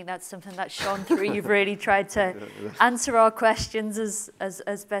honest, and I think that's something that shone through. You've really tried to answer our questions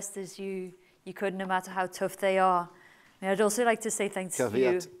as best as you could, no matter how tough they are. I mean, I'd also like to say thanks to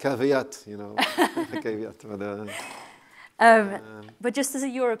you. Caveat, you know, caveat. But just as a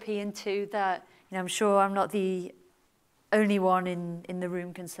European too, that, you know, I'm sure I'm not the only one in the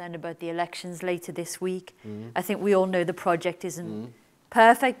room concerned about the elections later this week. I think we all know the project isn't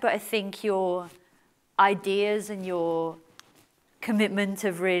perfect, but I think your ideas and your commitment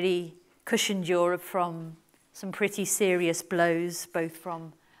have really cushioned Europe from some pretty serious blows, both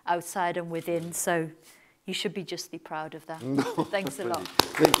from outside and within. So you should be justly proud of that. No, thanks a lot.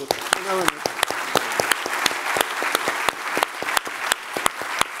 Thank you.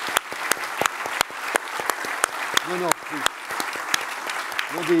 No,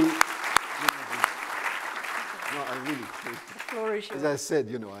 please. No, I really. As I said,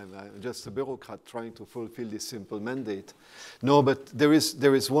 you know, I'm just a bureaucrat trying to fulfill this simple mandate. No, but there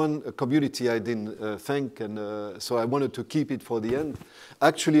is one community I didn't thank, and so I wanted to keep it for the end.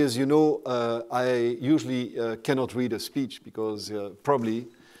 Actually, as you know, I usually cannot read a speech because probably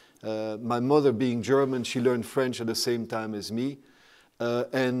my mother being German, she learned French at the same time as me.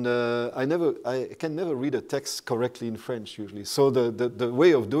 And I can never read a text correctly in French usually. So the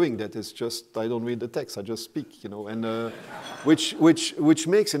way of doing that is just I don't read the text, I just speak, you know, and which makes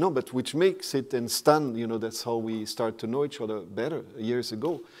which makes it, and Stan, you know, that's how we start to know each other better years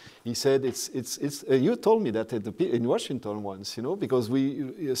ago. He said it's you told me that in Washington once, you know, because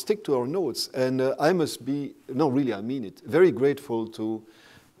we stick to our notes, and I must be, no, really, I mean it, very grateful to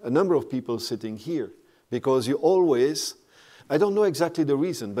a number of people sitting here, because you always, I don't know exactly the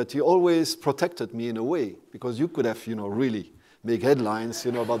reason, but you always protected me in a way, because you could have, you know, really make headlines,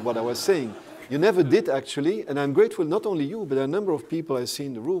 you know, about what I was saying. You never did, actually, and I'm grateful, not only you, but a number of people I see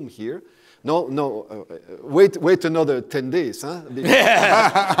in the room here. Wait another 10 days, huh?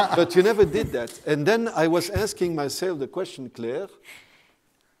 But you never did that. And then I was asking myself the question, Claire,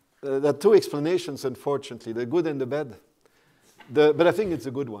 there are two explanations, unfortunately, the good and the bad. But I think it's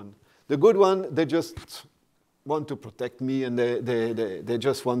a good one. The good one, they just want to protect me, and they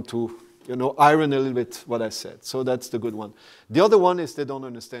just want to, you know, iron a little bit what I said. So that's the good one. The other one is they don't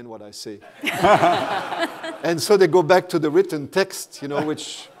understand what I say. And so they go back to the written text, you know,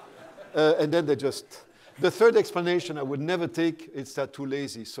 which, and then they just, the third explanation I would never take, it's that too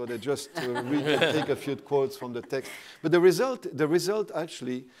lazy. So they just read and take a few quotes from the text. But the result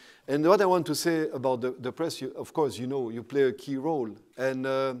actually, and what I want to say about the press, of course, you know, you play a key role. And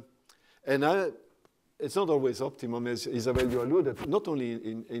it's not always optimum, as Isabel, you alluded, not only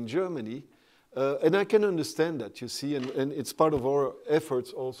in Germany, and I can understand that, you see, and it's part of our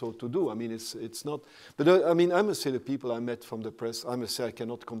efforts also to do. I mean, it's not, but I mean, I must say the people I met from the press, I must say I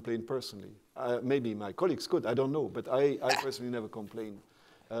cannot complain personally. Maybe my colleagues could, I don't know, but I personally never complain,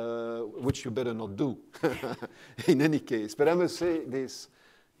 which you better not do in any case. But I must say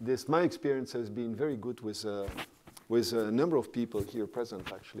my experience has been very good with a number of people here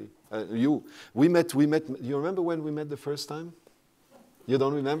present, actually. We met, you remember when we met the first time? You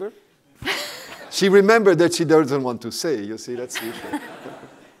don't remember? She remembered that she doesn't want to say, you see, that's the issue.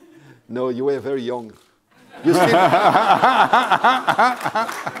 No, you were very young. You still...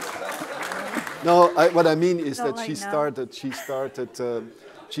 No, what I mean is that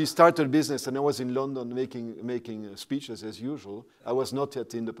she started business, and I was in London making speeches as usual. I was not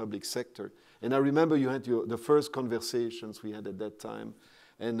yet in the public sector. And I remember you had the first conversations we had at that time.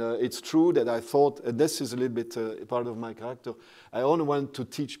 And it's true that I thought, and this is a little bit part of my character, I only want to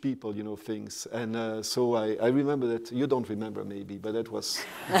teach people, you know, things. And so I remember that. You don't remember maybe, but that was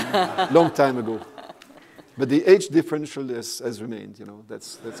a long time ago. But the age differential has remained, you know,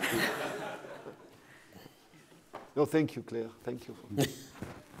 that's cool. No, thank you, Claire. Thank you.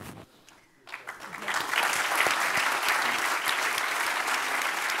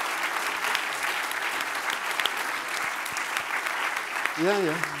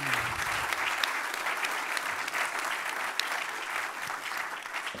 Yeah.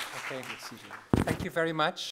 Okay. Thank you very much.